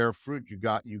doesn't bear fruit, you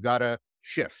gotta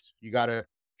shift, you gotta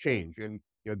change. And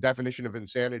definition of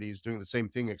insanity is doing the same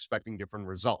thing, expecting different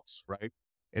results, right?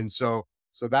 And so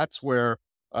that's where,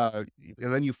 and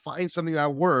then you find something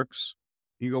that works.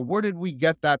 You go, where did we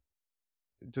get that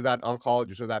to that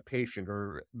oncologist or that patient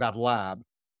or that lab?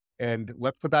 And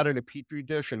let's put that in a petri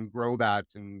dish and grow that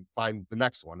and find the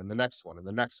next one and the next one and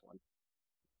the next one.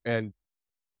 And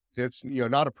it's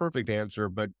not a perfect answer,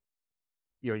 but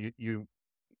you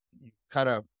kind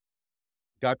of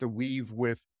got to weave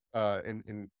with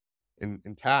in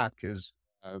tack as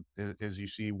you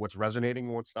see what's resonating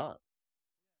and what's not.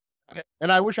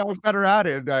 And I wish I was better at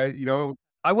it.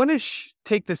 I want to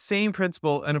take the same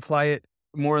principle and apply it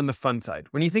more on the fund side.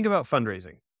 When you think about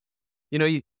fundraising,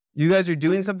 you guys are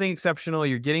doing something exceptional.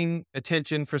 You're getting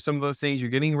attention for some of those things.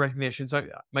 You're getting recognition. So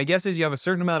my guess is you have a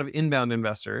certain amount of inbound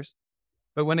investors.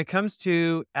 But when it comes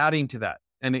to adding to that,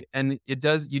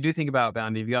 you do think about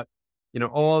outbound. You've got,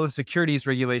 all the securities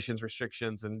regulations,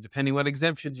 restrictions, and depending what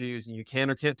exemptions you use, and you can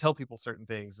or can't tell people certain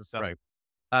things and stuff.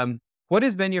 right. What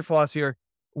has been your philosophy, or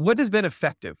what has been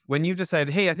effective when you've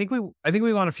decided, hey, I think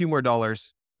we want a few more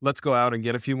dollars. let's go out and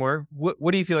get a few more?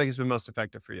 What do you feel like has been most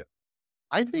effective for you?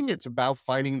 I think it's about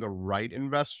finding the right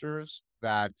investors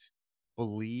that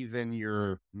believe in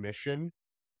your mission.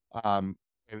 Um,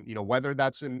 and whether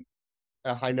that's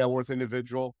a high net worth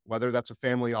individual, whether that's a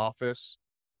family office,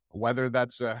 whether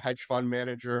that's a hedge fund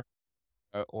manager,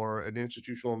 or an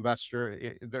institutional investor,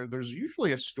 there's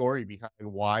usually a story behind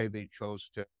why they chose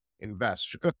to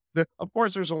invest. Of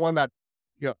course, there's the one that,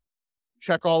 you know,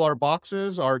 check all our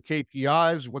boxes, our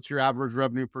KPIs. What's your average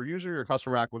revenue per user? Your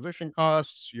customer acquisition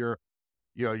costs, your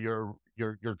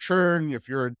churn. If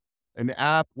you're an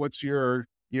app, what's your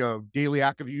daily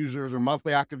active users or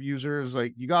monthly active users?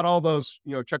 Like, you got all those.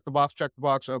 Check the box, check the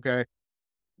box. Okay,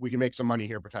 we can make some money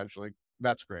here potentially.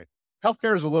 That's great.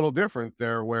 Healthcare is a little different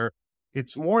there, where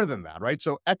it's more than that, right?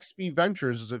 So XP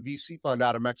Ventures is a VC fund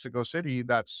out of Mexico City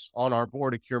that's on our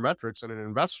board at CureMetrics and an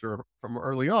investor from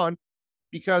early on,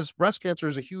 because breast cancer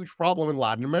is a huge problem in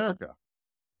Latin America.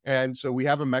 And so we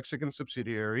have a Mexican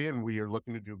subsidiary, and we are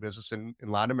looking to do business in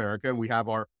Latin America. And we have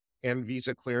our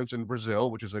Anvisa clearance in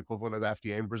Brazil, which is the equivalent of the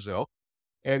FDA in Brazil.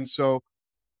 And so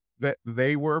that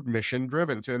they were mission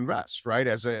driven to invest, right?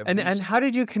 As a And how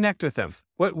did you connect with them?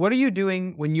 What are you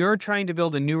doing when you're trying to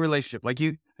build a new relationship? Like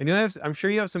I'm sure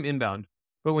you have some inbound,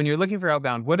 but when you're looking for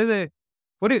outbound, what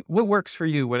works for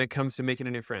you when it comes to making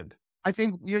a new friend? I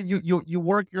think you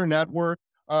work your network.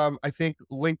 I think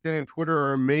LinkedIn and Twitter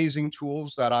are amazing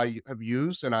tools that I have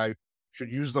used, and I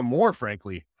should use them more,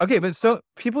 frankly. Okay, but so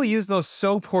people use those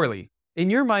so poorly.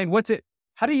 In your mind,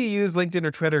 how do you use LinkedIn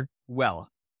or Twitter well?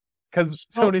 Because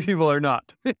so So, many people are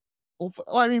not.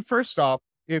 I mean, first off,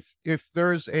 if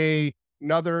there's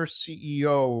another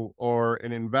CEO or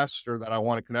an investor that I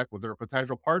want to connect with, or a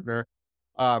potential partner,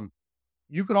 um,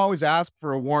 you can always ask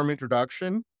for a warm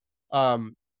introduction.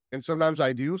 Um, and sometimes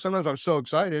I do. Sometimes I'm so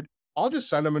excited, I'll just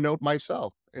send them a note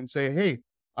myself and say, "Hey,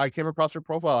 I came across your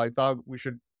profile. I thought we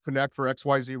should connect for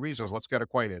XYZ reasons. Let's get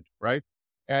acquainted." Right.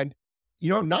 And,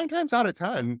 9 times out of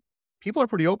 10, people are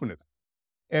pretty open to that.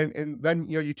 And then,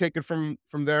 you take it from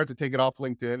there to take it off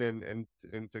LinkedIn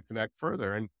and to connect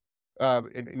further. And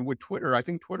with Twitter, I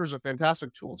think Twitter is a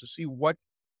fantastic tool to see what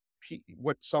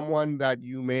someone that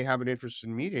you may have an interest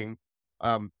in meeting,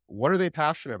 what are they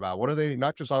passionate about? What are they,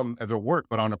 not just on their work,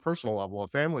 but on a personal level, a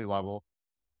family level?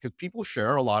 Because people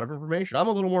share a lot of information. I'm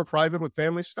a little more private with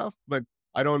family stuff, but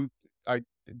I don't, I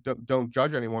don't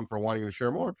judge anyone for wanting to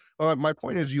share more. My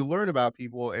point is, you learn about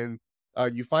people, and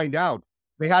you find out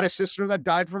they had a sister that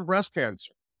died from breast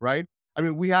cancer, right? I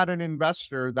mean, we had an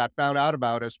investor that found out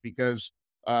about us because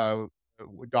Dr.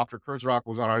 Kurzrock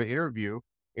was on an interview,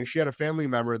 and she had a family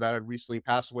member that had recently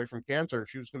passed away from cancer, and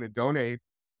she was going to donate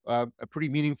a pretty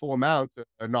meaningful amount to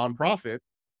a nonprofit.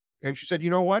 And she said, "You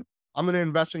know what? I'm going to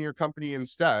invest in your company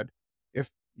instead.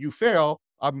 If you fail,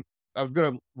 I was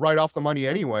going to write off the money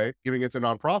anyway, giving it to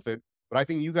nonprofit. But I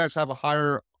think you guys have a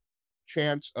higher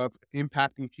chance of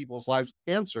impacting people's lives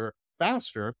with cancer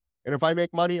faster. And if I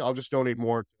make money, I'll just donate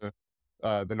more to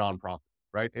the nonprofit."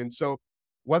 Right. And so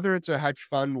whether it's a hedge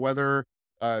fund, whether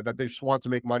that they just want to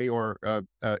make money, or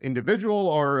individual,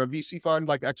 or a VC fund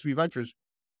like XV Ventures.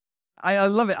 I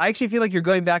love it. I actually feel like you're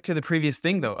going back to the previous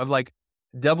thing though, of like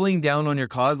doubling down on your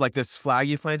cause, like this flag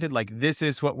you planted, like this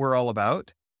is what we're all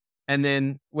about. And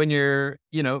then when your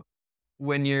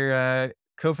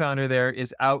co-founder there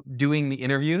is out doing the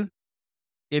interview,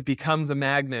 it becomes a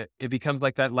magnet. It becomes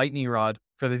like that lightning rod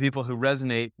for the people who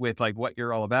resonate with like what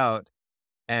you're all about.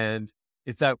 And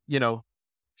it's that,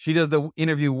 she does the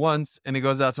interview once and it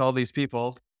goes out to all these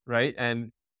people, right?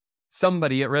 And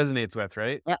somebody it resonates with,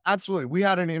 right? Absolutely. We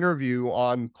had an interview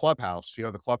on Clubhouse,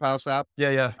 the Clubhouse app.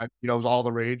 Yeah, yeah. It was all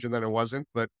the rage, and then it wasn't.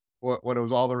 But when it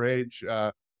was all the rage,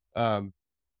 um,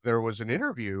 there was an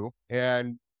interview,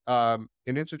 and an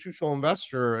institutional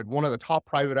investor at one of the top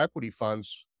private equity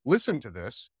funds listened to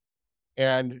this,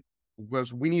 and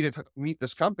we needed to meet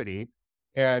this company.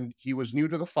 And he was new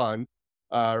to the fund,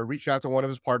 reached out to one of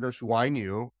his partners who I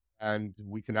knew, and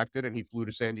we connected, and he flew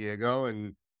to San Diego,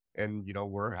 and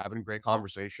we're having great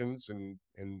conversations,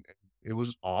 and it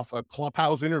was off a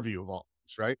Clubhouse interview of all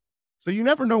this, right? So you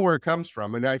never know where it comes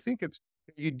from. And I think it's,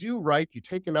 if you do right, you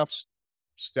take enough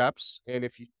steps. And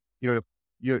if you know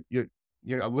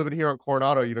living here in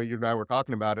Coronado, you and I were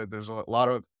talking about it, there's a lot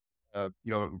of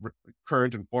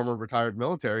current and former retired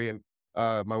military. And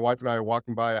my wife and I are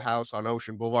walking by a house on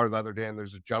Ocean Boulevard the other day, and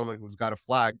there's a gentleman who's got a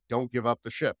flag, "Don't give up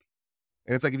the ship."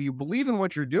 And it's like, if you believe in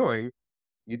what you're doing,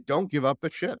 you don't give up the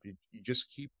ship. You just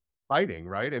keep fighting,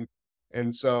 right?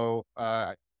 And so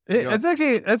That's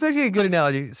actually a good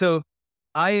analogy. So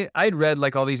I'd read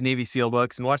like all these Navy SEAL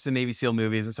books and watched the Navy SEAL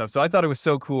movies and stuff. So I thought it was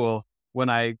so cool when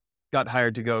I got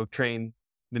hired to go train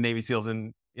the Navy SEALs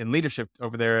in in leadership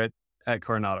over there at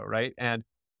Coronado, right? And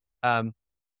um,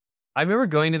 I remember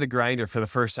going to the grinder for the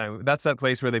first time. That's that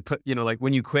place where they put, like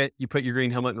when you quit, you put your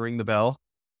green helmet and ring the bell,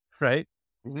 right?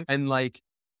 Mhm. And like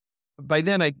by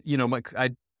then, I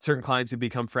certain clients had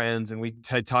become friends, and we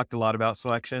had talked a lot about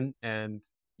selection and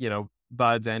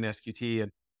buds and SQT,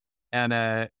 and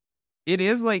it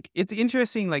is like it's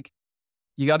interesting. Like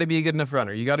you got to be a good enough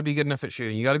runner, you got to be good enough at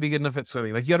shooting, you got to be good enough at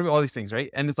swimming. Like you got to be all these things, right?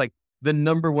 And it's like the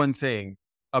number one thing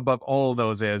above all of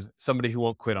those is somebody who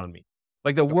won't quit on me.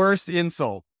 Like the worst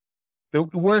insult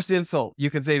you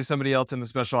can say to somebody else in the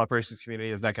special operations community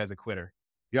is that guy's a quitter,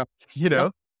 Yep. you Yep.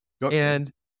 know? Th-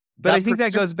 And, but I That think that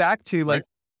persist, goes back to right? like,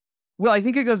 well, I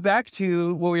think it goes back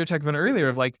to what we were talking about earlier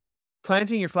of like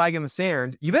planting your flag in the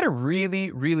sand. You better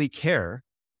really, really care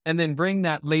and then bring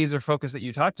that laser focus that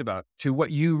you talked about to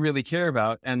what you really care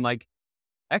about and like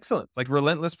excellence, like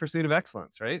relentless pursuit of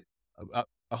excellence, right?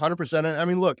 100%. And I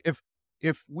mean, look, if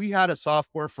we had a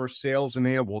software for sales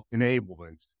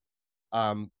enablement,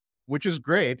 um, which is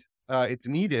great, it's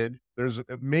needed. There's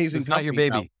amazing It's not your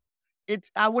companies out. baby.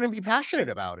 I wouldn't be passionate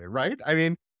about it, right? I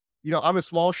mean, I'm a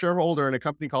small shareholder in a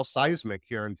company called Seismic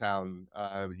here in town.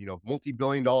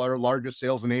 Multi-billion-dollar, largest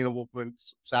sales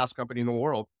enablement SaaS company in the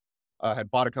world.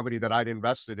 Had bought a company that I'd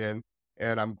invested in,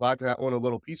 and I'm glad to own a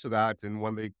little piece of that. And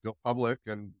when they go public,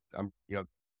 and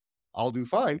I'll do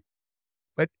fine.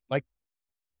 But like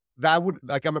that would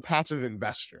like I'm a passive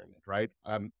investor in it, right?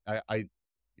 I'm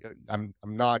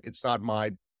not. It's not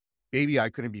my baby. I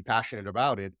couldn't be passionate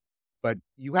about it, but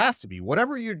you have to be.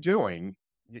 Whatever you're doing,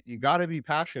 you got to be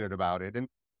passionate about it.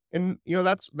 And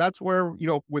that's where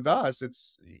with us,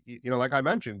 it's like I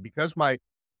mentioned, because my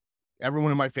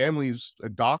everyone in my family's a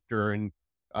doctor and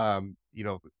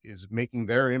is making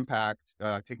their impact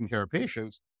taking care of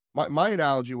patients. My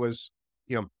analogy was,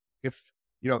 you know, if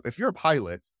if you're a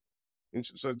pilot, and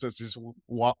so just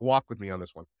walk with me on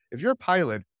this one. If you're a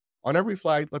pilot on every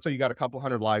flight, let's say you got a couple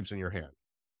hundred lives in your hand.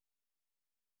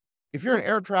 If you're an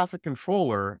air traffic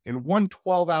controller in one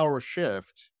 12-hour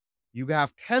shift, you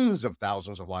have tens of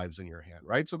thousands of lives in your hand,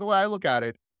 right? So the way I look at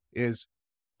it is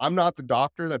I'm not the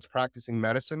doctor that's practicing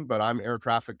medicine, but I'm air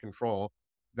traffic control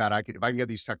that if I can get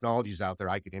these technologies out there,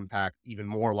 I could impact even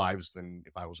more lives than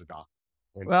if I was a doctor.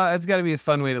 And Well, it's got to be a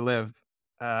fun way to live.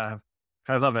 I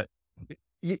love it.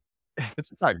 Y-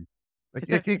 it's exciting. Like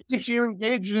it keeps you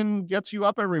engaged and gets you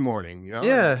up every morning, and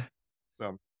Yeah.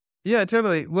 so Yeah,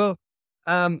 totally. Well,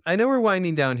 I know we're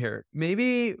winding down here.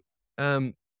 Maybe,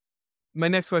 um, my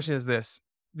next question is this.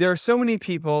 There are so many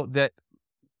people that,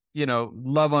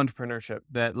 love entrepreneurship,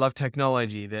 that love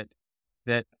technology, that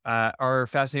are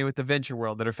fascinated with the venture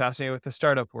world, that are fascinated with the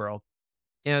startup world.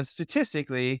 And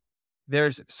statistically,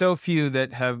 there's so few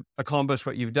that have accomplished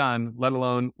what you've done, let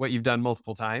alone what you've done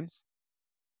multiple times.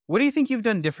 What do you think you've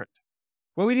done different?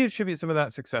 What would you attribute some of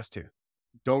that success to?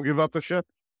 don't give up the ship.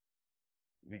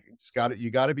 You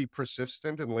got to be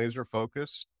persistent and laser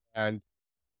focused, and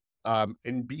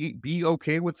be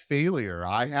okay with failure.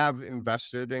 I have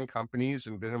invested in companies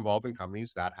and been involved in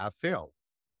companies that have failed.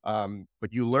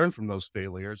 But you learn from those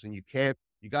failures, and you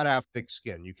got to have thick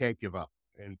skin. You can't give up,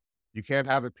 and you can't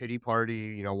have a pity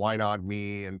party. Why not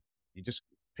me? And you just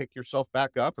pick yourself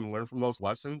back up and learn from those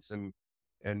lessons, and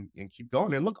keep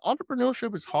going. And look,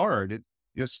 entrepreneurship is hard.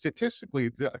 Statistically,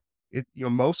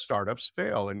 most startups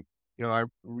fail, and I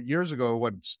years ago,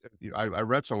 I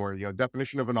read somewhere,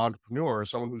 definition of an entrepreneur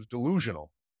is someone who's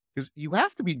delusional, because you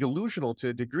have to be delusional to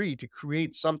a degree to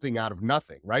create something out of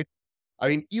nothing, right? I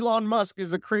mean, Elon Musk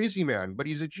is a crazy man, but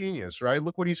he's a genius, right?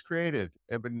 Look what he's created.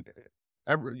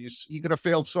 He could have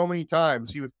failed so many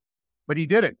times. But he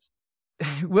did it.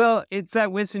 Well, it's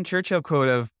that Winston Churchill quote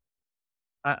of,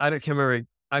 I don't can't remember.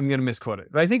 I'm going to misquote it,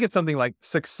 but I think it's something like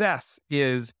success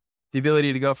is the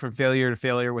ability to go from failure to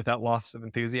failure without loss of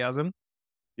enthusiasm.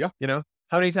 Yeah.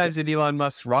 How many times did Elon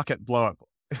Musk's rocket blow up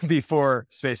before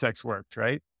SpaceX worked?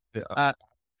 Right. Yeah.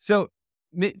 So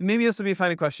maybe this will be a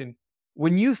final question.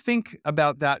 When you think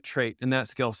about that trait and that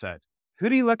skill set, who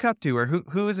do you look up to, or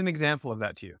who is an example of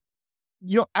that to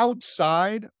you?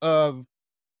 Outside of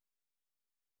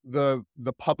the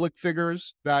public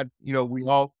figures that we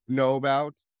all know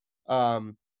about,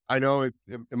 I know it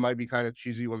might be kind of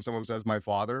cheesy when someone says my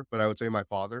father, but I would say my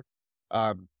father.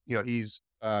 He's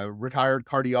a retired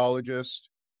cardiologist.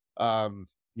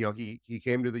 He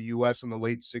came to the US in the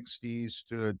late 60s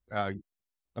to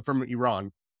from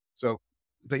Iran. So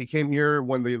but he came here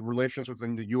when the relations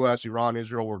within the US, Iran,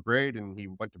 Israel were great, and he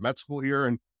went to med school here.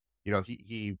 And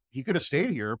he could have stayed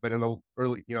here, but in the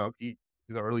early in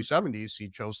the early 70s he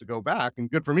chose to go back, and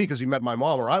good for me because he met my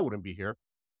mom, or I wouldn't be here.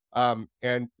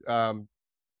 And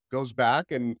goes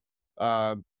back and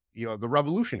the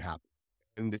revolution happened.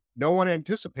 And no one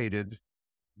anticipated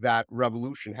that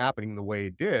revolution happening the way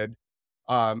it did.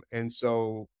 And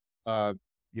so, uh,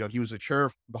 he was the chair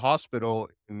of the hospital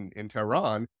in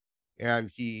Tehran, and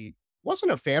he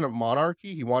wasn't a fan of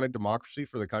monarchy. He wanted democracy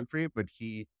for the country, but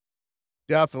he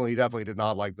definitely did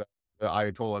not like the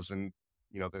Ayatollahs and,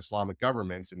 the Islamic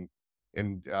governments.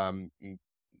 And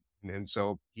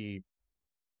so he,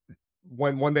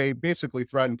 when they basically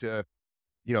threatened to,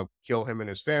 kill him and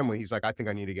his family, he's like, I think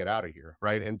I need to get out of here.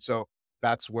 Right. And so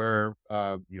that's where,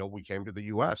 we came to the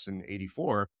US in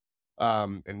 84.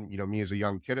 And, me as a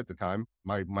young kid at the time,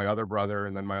 my other brother,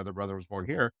 and then my other brother was born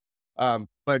here.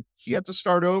 But he had to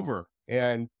start over.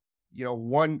 And,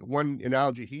 one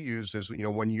analogy he used is,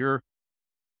 when you're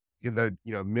in the,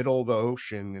 middle of the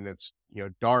ocean and it's,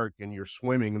 dark and you're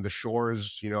swimming and the shore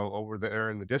is, over there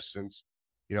in the distance,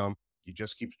 you know, you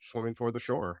just keep swimming toward the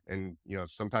shore. And,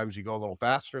 sometimes you go a little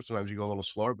faster, sometimes you go a little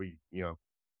slower, but you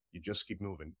just keep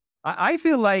moving. I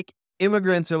feel like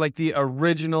immigrants are like the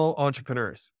original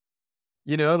entrepreneurs.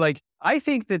 Like I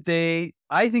think that they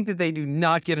do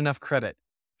not get enough credit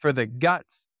for the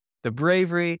guts, the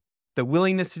bravery, the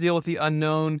willingness to deal with the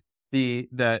unknown, the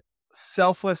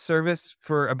selfless service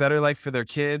for a better life for their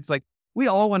kids. Like we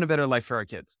all want a better life for our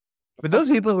kids. But those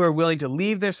people who are willing to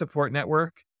leave their support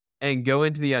network and go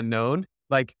into the unknown,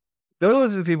 like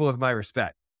those are the people with my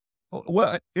respect.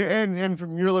 Well, and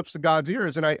from your lips to God's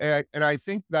ears, and I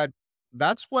think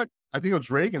that's what I think it was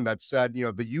Reagan that said,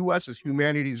 the U.S. is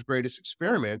humanity's greatest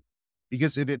experiment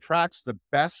because it attracts the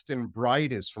best and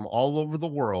brightest from all over the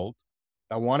world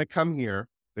that want to come here.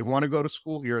 They want to go to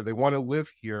school here. They want to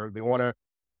live here. They want to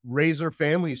raise their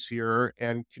families here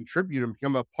and contribute and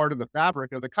become a part of the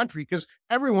fabric of the country because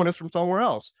everyone is from somewhere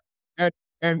else.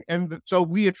 So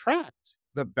we attract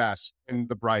the best and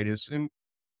the brightest. And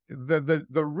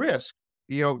the risk,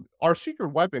 our secret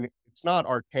weapon, it's not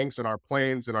our tanks and our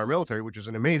planes and our military, which is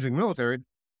an amazing military.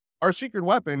 Our secret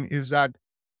weapon is that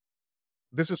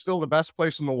this is still the best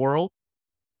place in the world,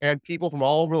 and people from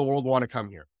all over the world want to come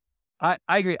here. I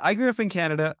agree. I grew up in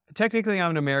Canada. Technically,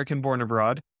 I'm an American born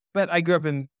abroad, but I grew up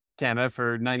in Canada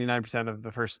for 99% of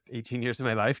the first 18 years of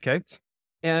my life. Okay.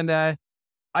 And I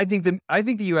think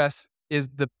the US is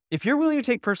if you're willing to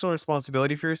take personal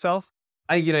responsibility for yourself,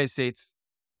 I think the United States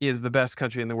is the best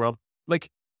country in the world. Like,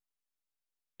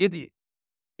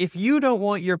 if you don't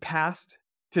want your past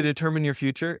to determine your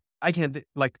future, I can't,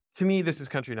 to me, this is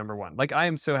country number one. Like, I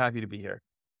am so happy to be here.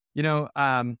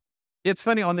 It's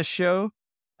funny on the show,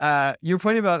 you're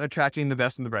pointing about attracting the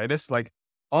best and the brightest. Like,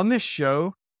 on this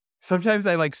show, sometimes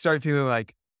I start feeling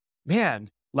like, man,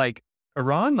 like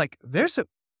Iran,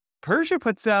 Persia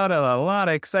puts out a lot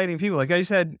of exciting people. Like I just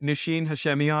had Nushin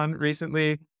Hashemi on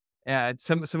recently, and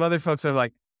some other folks are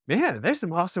like, man, there's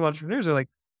some awesome entrepreneurs. Are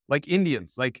like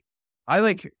Indians. Like I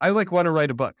want to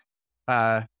write a book.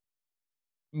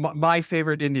 My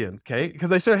favorite Indians. Okay,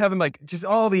 because I started having just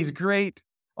all these great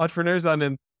entrepreneurs on,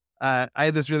 and I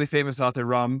had this really famous author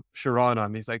Ram Charan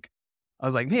on. I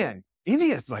was like, man,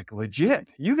 India's legit.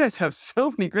 You guys have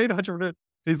so many great entrepreneurs.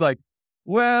 He's like,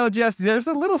 well, Jesse, there's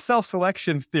a little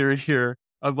self-selection theory here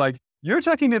of you're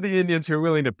talking to the Indians who are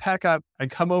willing to pack up and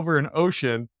come over an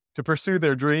ocean to pursue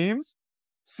their dreams.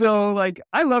 So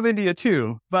I love India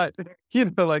too, but take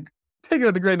it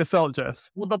with a grain of salt, Jess.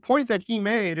 Well, the point that he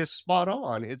made is spot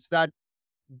on. It's that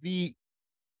the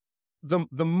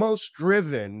most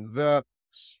driven, the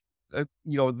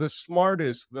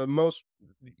smartest, the most,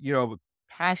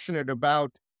 passionate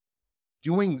about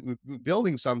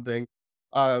building something,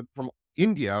 from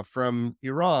India, from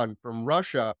Iran, from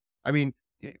Russia. I mean,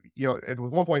 at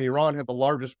one point, Iran had the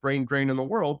largest brain drain in the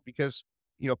world because,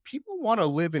 people want to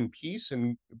live in peace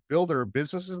and build their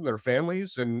businesses and their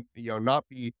families and, not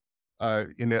be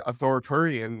in an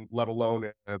authoritarian, let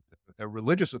alone a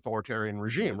religious authoritarian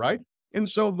regime. Right. And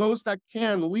so those that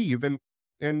can leave and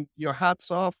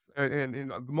hats off and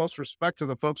the most respect to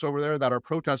the folks over there that are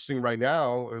protesting right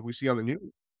now. We see on the news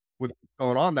with what's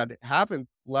going on that haven't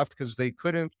left because they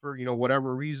couldn't for,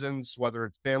 whatever reasons, whether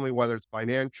it's family, whether it's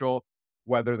financial,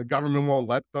 whether the government won't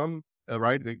let them,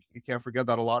 right? You can't forget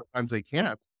that a lot of times they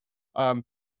can't.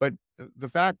 But the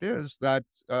fact is that,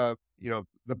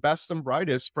 the best and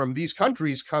brightest from these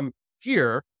countries come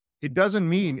here. It doesn't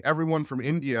mean everyone from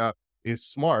India is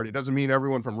smart. It doesn't mean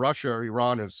everyone from Russia or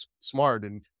Iran is smart.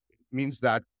 And it means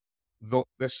that the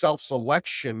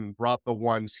self-selection brought the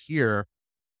ones here,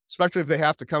 especially if they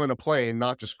have to come in a plane,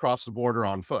 not just cross the border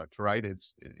on foot, right?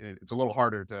 It's a little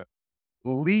harder to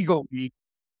legally,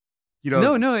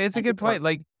 No, it's a good point.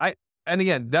 And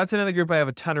again, that's another group I have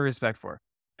a ton of respect for.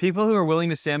 People who are willing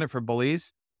to stand up for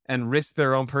bullies and risk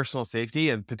their own personal safety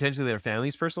and potentially their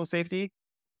family's personal safety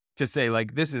to say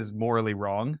like, this is morally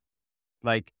wrong.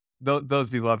 Like those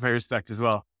people have my respect as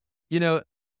well. You know,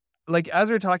 like as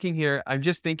we're talking here, I'm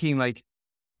just thinking like,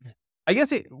 I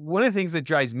guess one of the things that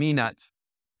drives me nuts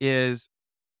is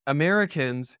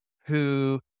Americans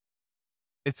who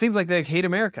it seems like they hate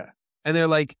America and they're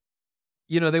like,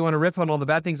 they want to rip on all the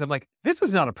bad things. I'm like, this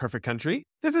is not a perfect country.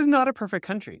 This is not a perfect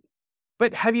country.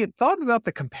 But have you thought about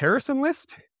the comparison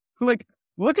list? Like,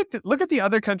 look at the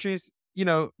other countries,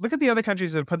 look at the other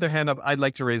countries that have put their hand up. I'd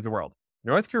like to raise the world.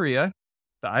 North Korea,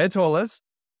 the Ayatollahs,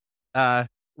 uh,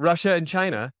 Russia and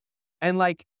China. And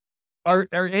like, are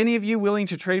any of you willing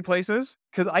to trade places?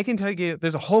 Because I can tell you,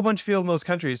 there's a whole bunch of people in those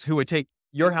countries who would take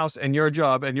your house and your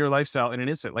job and your lifestyle in an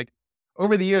instant. Like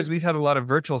over the years, we've had a lot of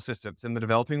virtual assistants in the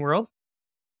developing world,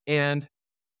 and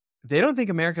they don't think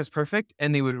America's perfect,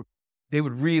 and they would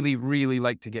really, really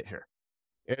like to get here.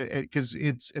 Because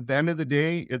it's at the end of the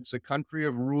day, it's a country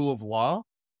of rule of law,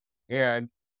 and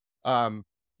um,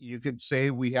 you could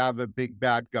say we have a big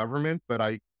bad government, but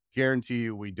I guarantee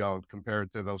you we don't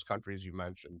compared to those countries you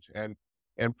mentioned. And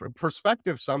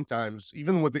perspective sometimes,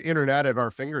 even with the internet at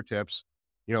our fingertips,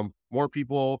 more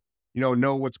people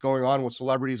know what's going on with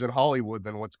celebrities in Hollywood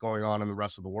than what's going on in the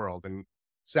rest of the world. And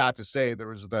sad to say, there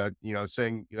was the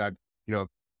saying that you know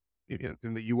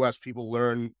in the U.S. people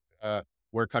learn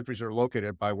where countries are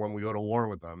located by when we go to war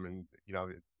with them, and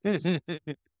it's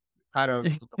kind of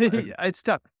It's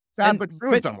tough. sad And but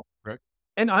true in but some way, right?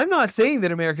 and I'm not saying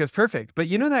that America is perfect, but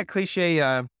you know that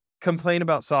cliche complain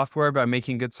about software by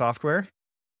making good software?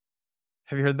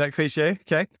 Have you heard that cliche?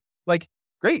 Okay. Like,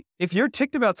 great. If you're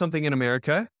ticked about something in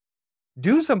America,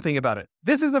 do something about it.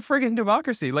 This is a friggin'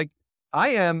 democracy. Like, I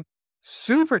am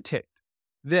super ticked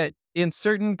that in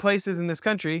certain places in this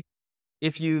country,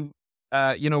 if you,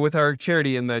 with our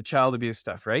charity and the child abuse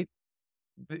stuff, right?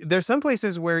 There's some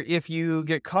places where if you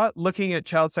get caught looking at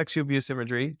child sexual abuse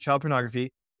imagery, child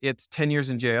pornography, it's 10 years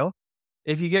in jail.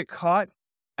 If you get caught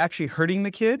actually hurting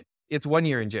the kid, it's 1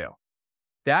 year in jail.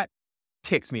 That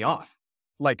ticks me off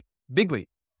like bigly.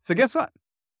 So guess what?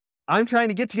 I'm trying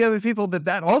to get together with people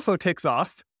that also ticks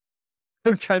off.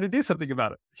 I'm trying to do something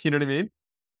about it. You know what I mean?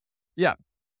 Yeah.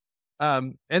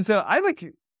 And so I like,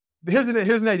 here's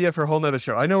an idea for a whole nother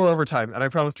show. I know we're over time and I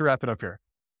promise to wrap it up here,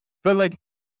 but like,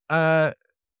 uh,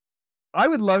 I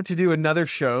would love to do another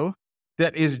show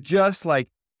that is just like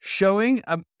showing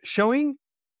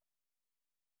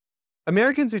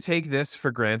Americans who take this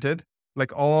for granted,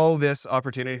 like all this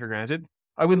opportunity for granted.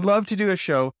 I would love to do a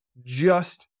show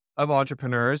just of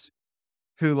entrepreneurs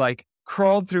who like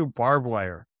crawled through barbed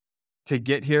wire to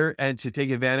get here and to take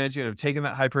advantage and have taken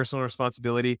that high personal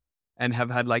responsibility and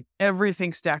have had like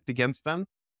everything stacked against them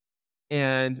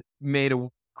and made a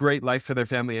great life for their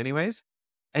family anyways.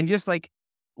 And just like,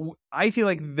 I feel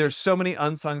like there's so many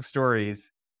unsung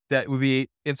stories that would be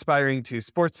inspiring to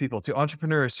sports people, to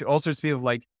entrepreneurs, to all sorts of people.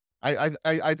 Like, I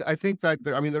think that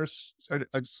there's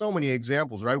so many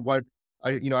examples, right?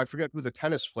 I forget who the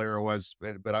tennis player was,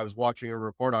 but I was watching a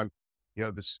report on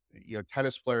this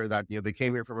tennis player that they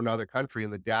came here from another country,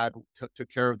 and the dad took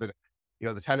care of the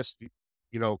tennis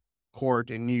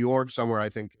court in New York somewhere, I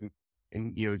think,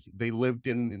 and they lived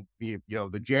in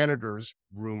the janitor's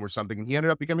room or something, and he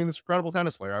ended up becoming this incredible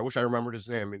tennis player. I wish I remembered his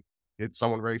name. And it's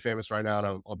someone very famous right now,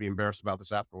 and I'll be embarrassed about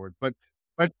this afterward. But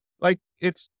like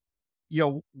it's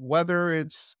whether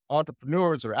it's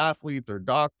entrepreneurs or athletes or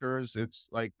doctors, it's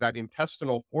like that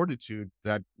intestinal fortitude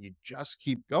that you just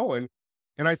keep going.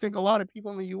 And I think a lot of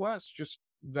people in the US just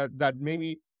that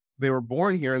maybe they were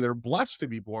born here and they're blessed to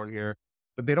be born here,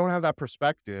 but they don't have that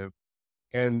perspective.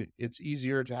 And it's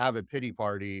easier to have a pity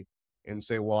party and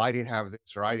say, well, I didn't have this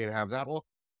or I didn't have that. Well,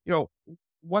 you know,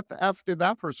 what the F did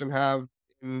that person have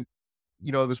in,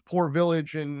 this poor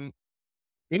village in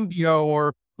India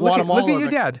or look at Guatemala your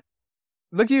that dad.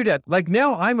 Look at your dad. Like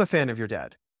now I'm a fan of your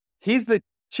dad. He's the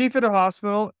chief at a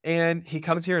hospital and he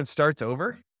comes here and starts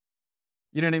over.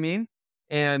 You know what I mean?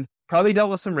 And probably dealt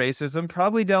with some racism,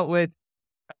 probably dealt with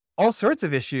all sorts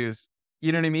of issues.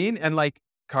 You know what I mean? And like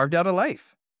carved out a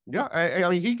life. yeah, I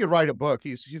mean, he could write a book.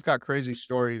 He's got crazy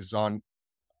stories on,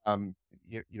 on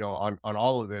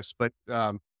all of this. But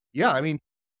yeah, I mean,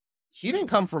 he didn't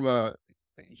come from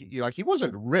he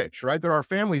wasn't rich, right? There are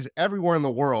families everywhere in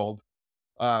the world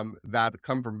that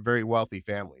come from very wealthy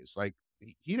families. Like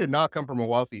he did not come from a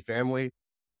wealthy family.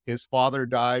 His father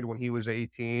died when he was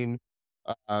 18,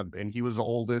 and he was the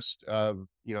oldest of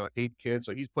 8 kids.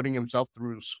 So he's putting himself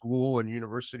through school and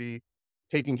university,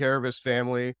 taking care of his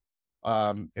family.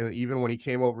 And even when he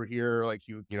came over here, like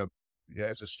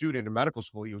as a student in medical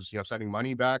school, he was sending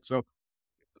money back. So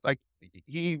like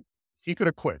he he could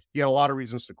have quit. He had a lot of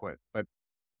reasons to quit, but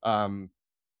um,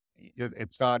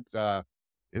 it's not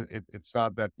it's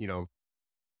not that he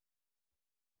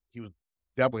was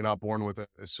definitely not born with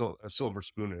a silver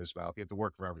spoon in his mouth. He had to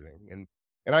work for everything,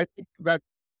 and I think that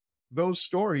those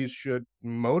stories should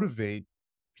motivate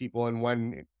people. And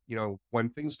when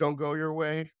things don't go your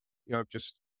way,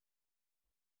 just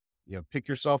pick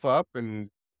yourself up and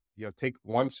take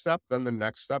one step, then the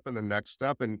next step, and the next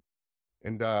step, and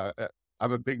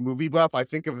I'm a big movie buff. I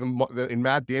think of in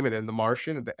Matt Damon in The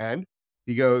Martian at the end.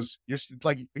 He goes,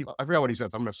 like, I forgot what he says.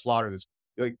 I'm going to slaughter this.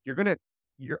 Like, your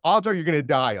odds are you're going to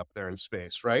die up there in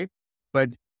space, right?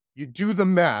 But you do the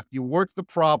math, you work the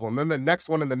problem, then the next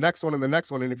one and the next one and the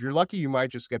next one. And if you're lucky, you might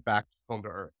just get back home to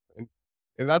Earth.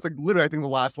 And that's like literally, I think, the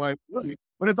last line.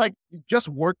 But it's like, you just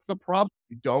work the problem.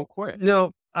 You don't quit.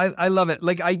 No, I love it.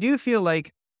 Like, I do feel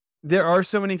like there are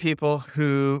so many people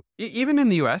who, even in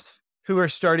the US, who are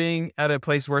starting at a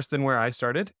place worse than where I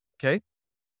started. Okay.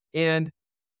 And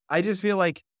I just feel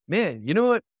like, man, you know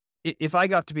what? If I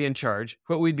got to be in charge,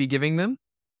 what we'd be giving them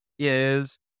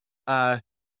is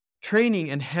training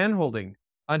and handholding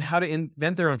on how to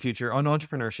invent their own future, on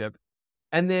entrepreneurship.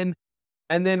 And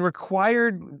then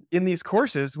required in these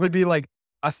courses would be like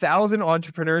 1,000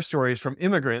 entrepreneur stories from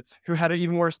immigrants who had it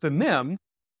even worse than them.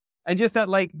 And just that,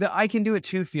 like, the I can do it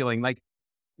too feeling, like,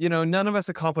 none of us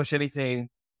accomplish anything.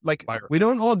 Like, we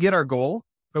don't all get our goal,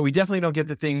 but we definitely don't get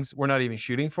the things we're not even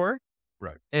shooting for.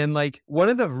 Right. And like, one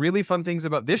of the really fun things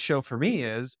about this show for me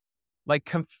is like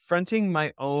confronting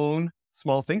my own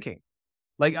small thinking.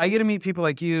 Like, I get to meet people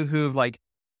like you who've like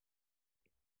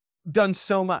done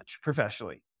so much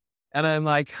professionally. And I'm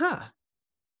like,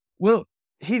 well,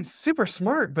 he's super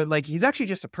smart, but like, he's actually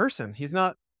just a person. He's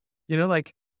not,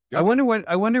 like, yep.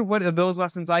 I wonder what of those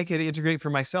lessons I could integrate for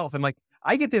myself. And like,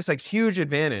 I get this like huge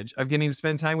advantage of getting to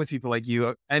spend time with people like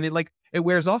you. And it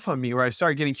wears off on me where I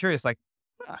start getting curious, like,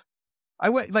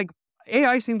 like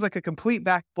AI seems like a complete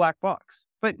black box,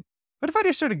 but what if I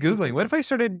just started Googling?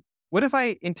 What if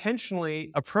I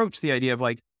intentionally approach the idea of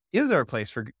like, is there a place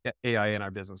for AI in our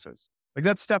businesses? Like,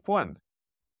 that's step one.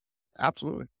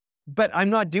 Absolutely. But I'm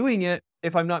not doing it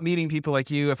if I'm not meeting people like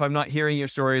you, if I'm not hearing your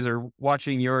stories or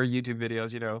watching your YouTube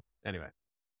videos, anyway.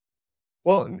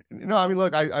 Well, I mean,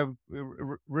 look, I've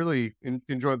really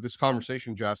enjoyed this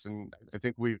conversation, Jess, and I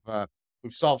think we've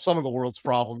solved some of the world's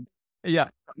problems. Yeah.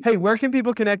 Hey, where can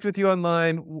people connect with you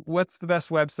online? What's the best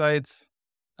websites?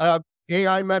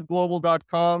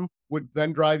 AIMedGlobal.com would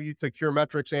then drive you to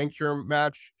CureMetrics and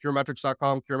CureMatch,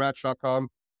 CureMetrics.com, CureMatch.com.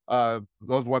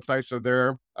 Those websites are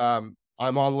there. I'm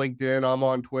on LinkedIn. I'm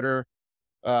on Twitter.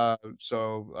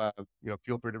 So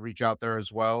feel free to reach out there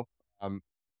as well. And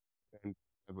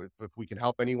if we can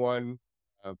help anyone,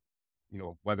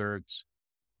 whether it's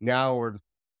now or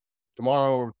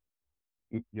tomorrow or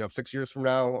 6 years from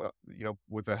now,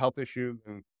 with a health issue,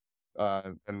 and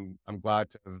I'm glad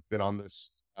to have been on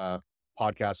this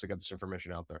podcast to get this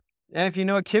information out there. And if you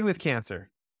know a kid with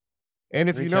cancer, and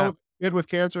if you know a kid with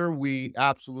cancer, we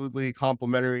absolutely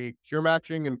complimentary cure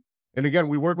matching, and again,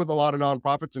 we work with a lot of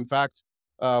nonprofits. In fact,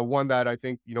 one that I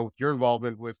think with your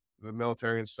involvement with the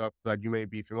military and stuff that you may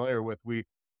be familiar with, we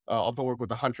also work with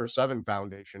the Hunter 7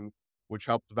 Foundation, which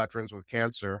helps veterans with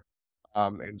cancer.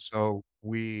 And so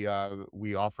we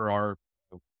offer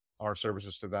our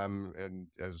services to them and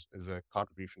as a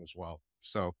contribution as well.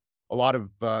 So a lot of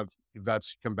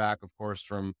vets come back, of course,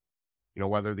 from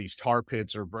whether these tar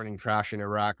pits or burning trash in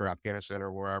Iraq or Afghanistan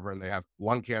or wherever, and they have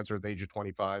lung cancer at the age of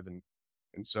 25, and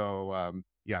so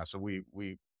so we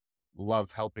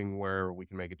love helping where we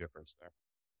can make a difference there.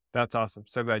 That's awesome.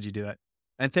 So glad you do that.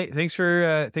 And thanks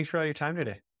for all your time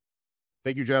today.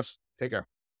 Thank you, Jess. Take care.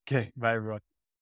 Okay. Bye, everyone.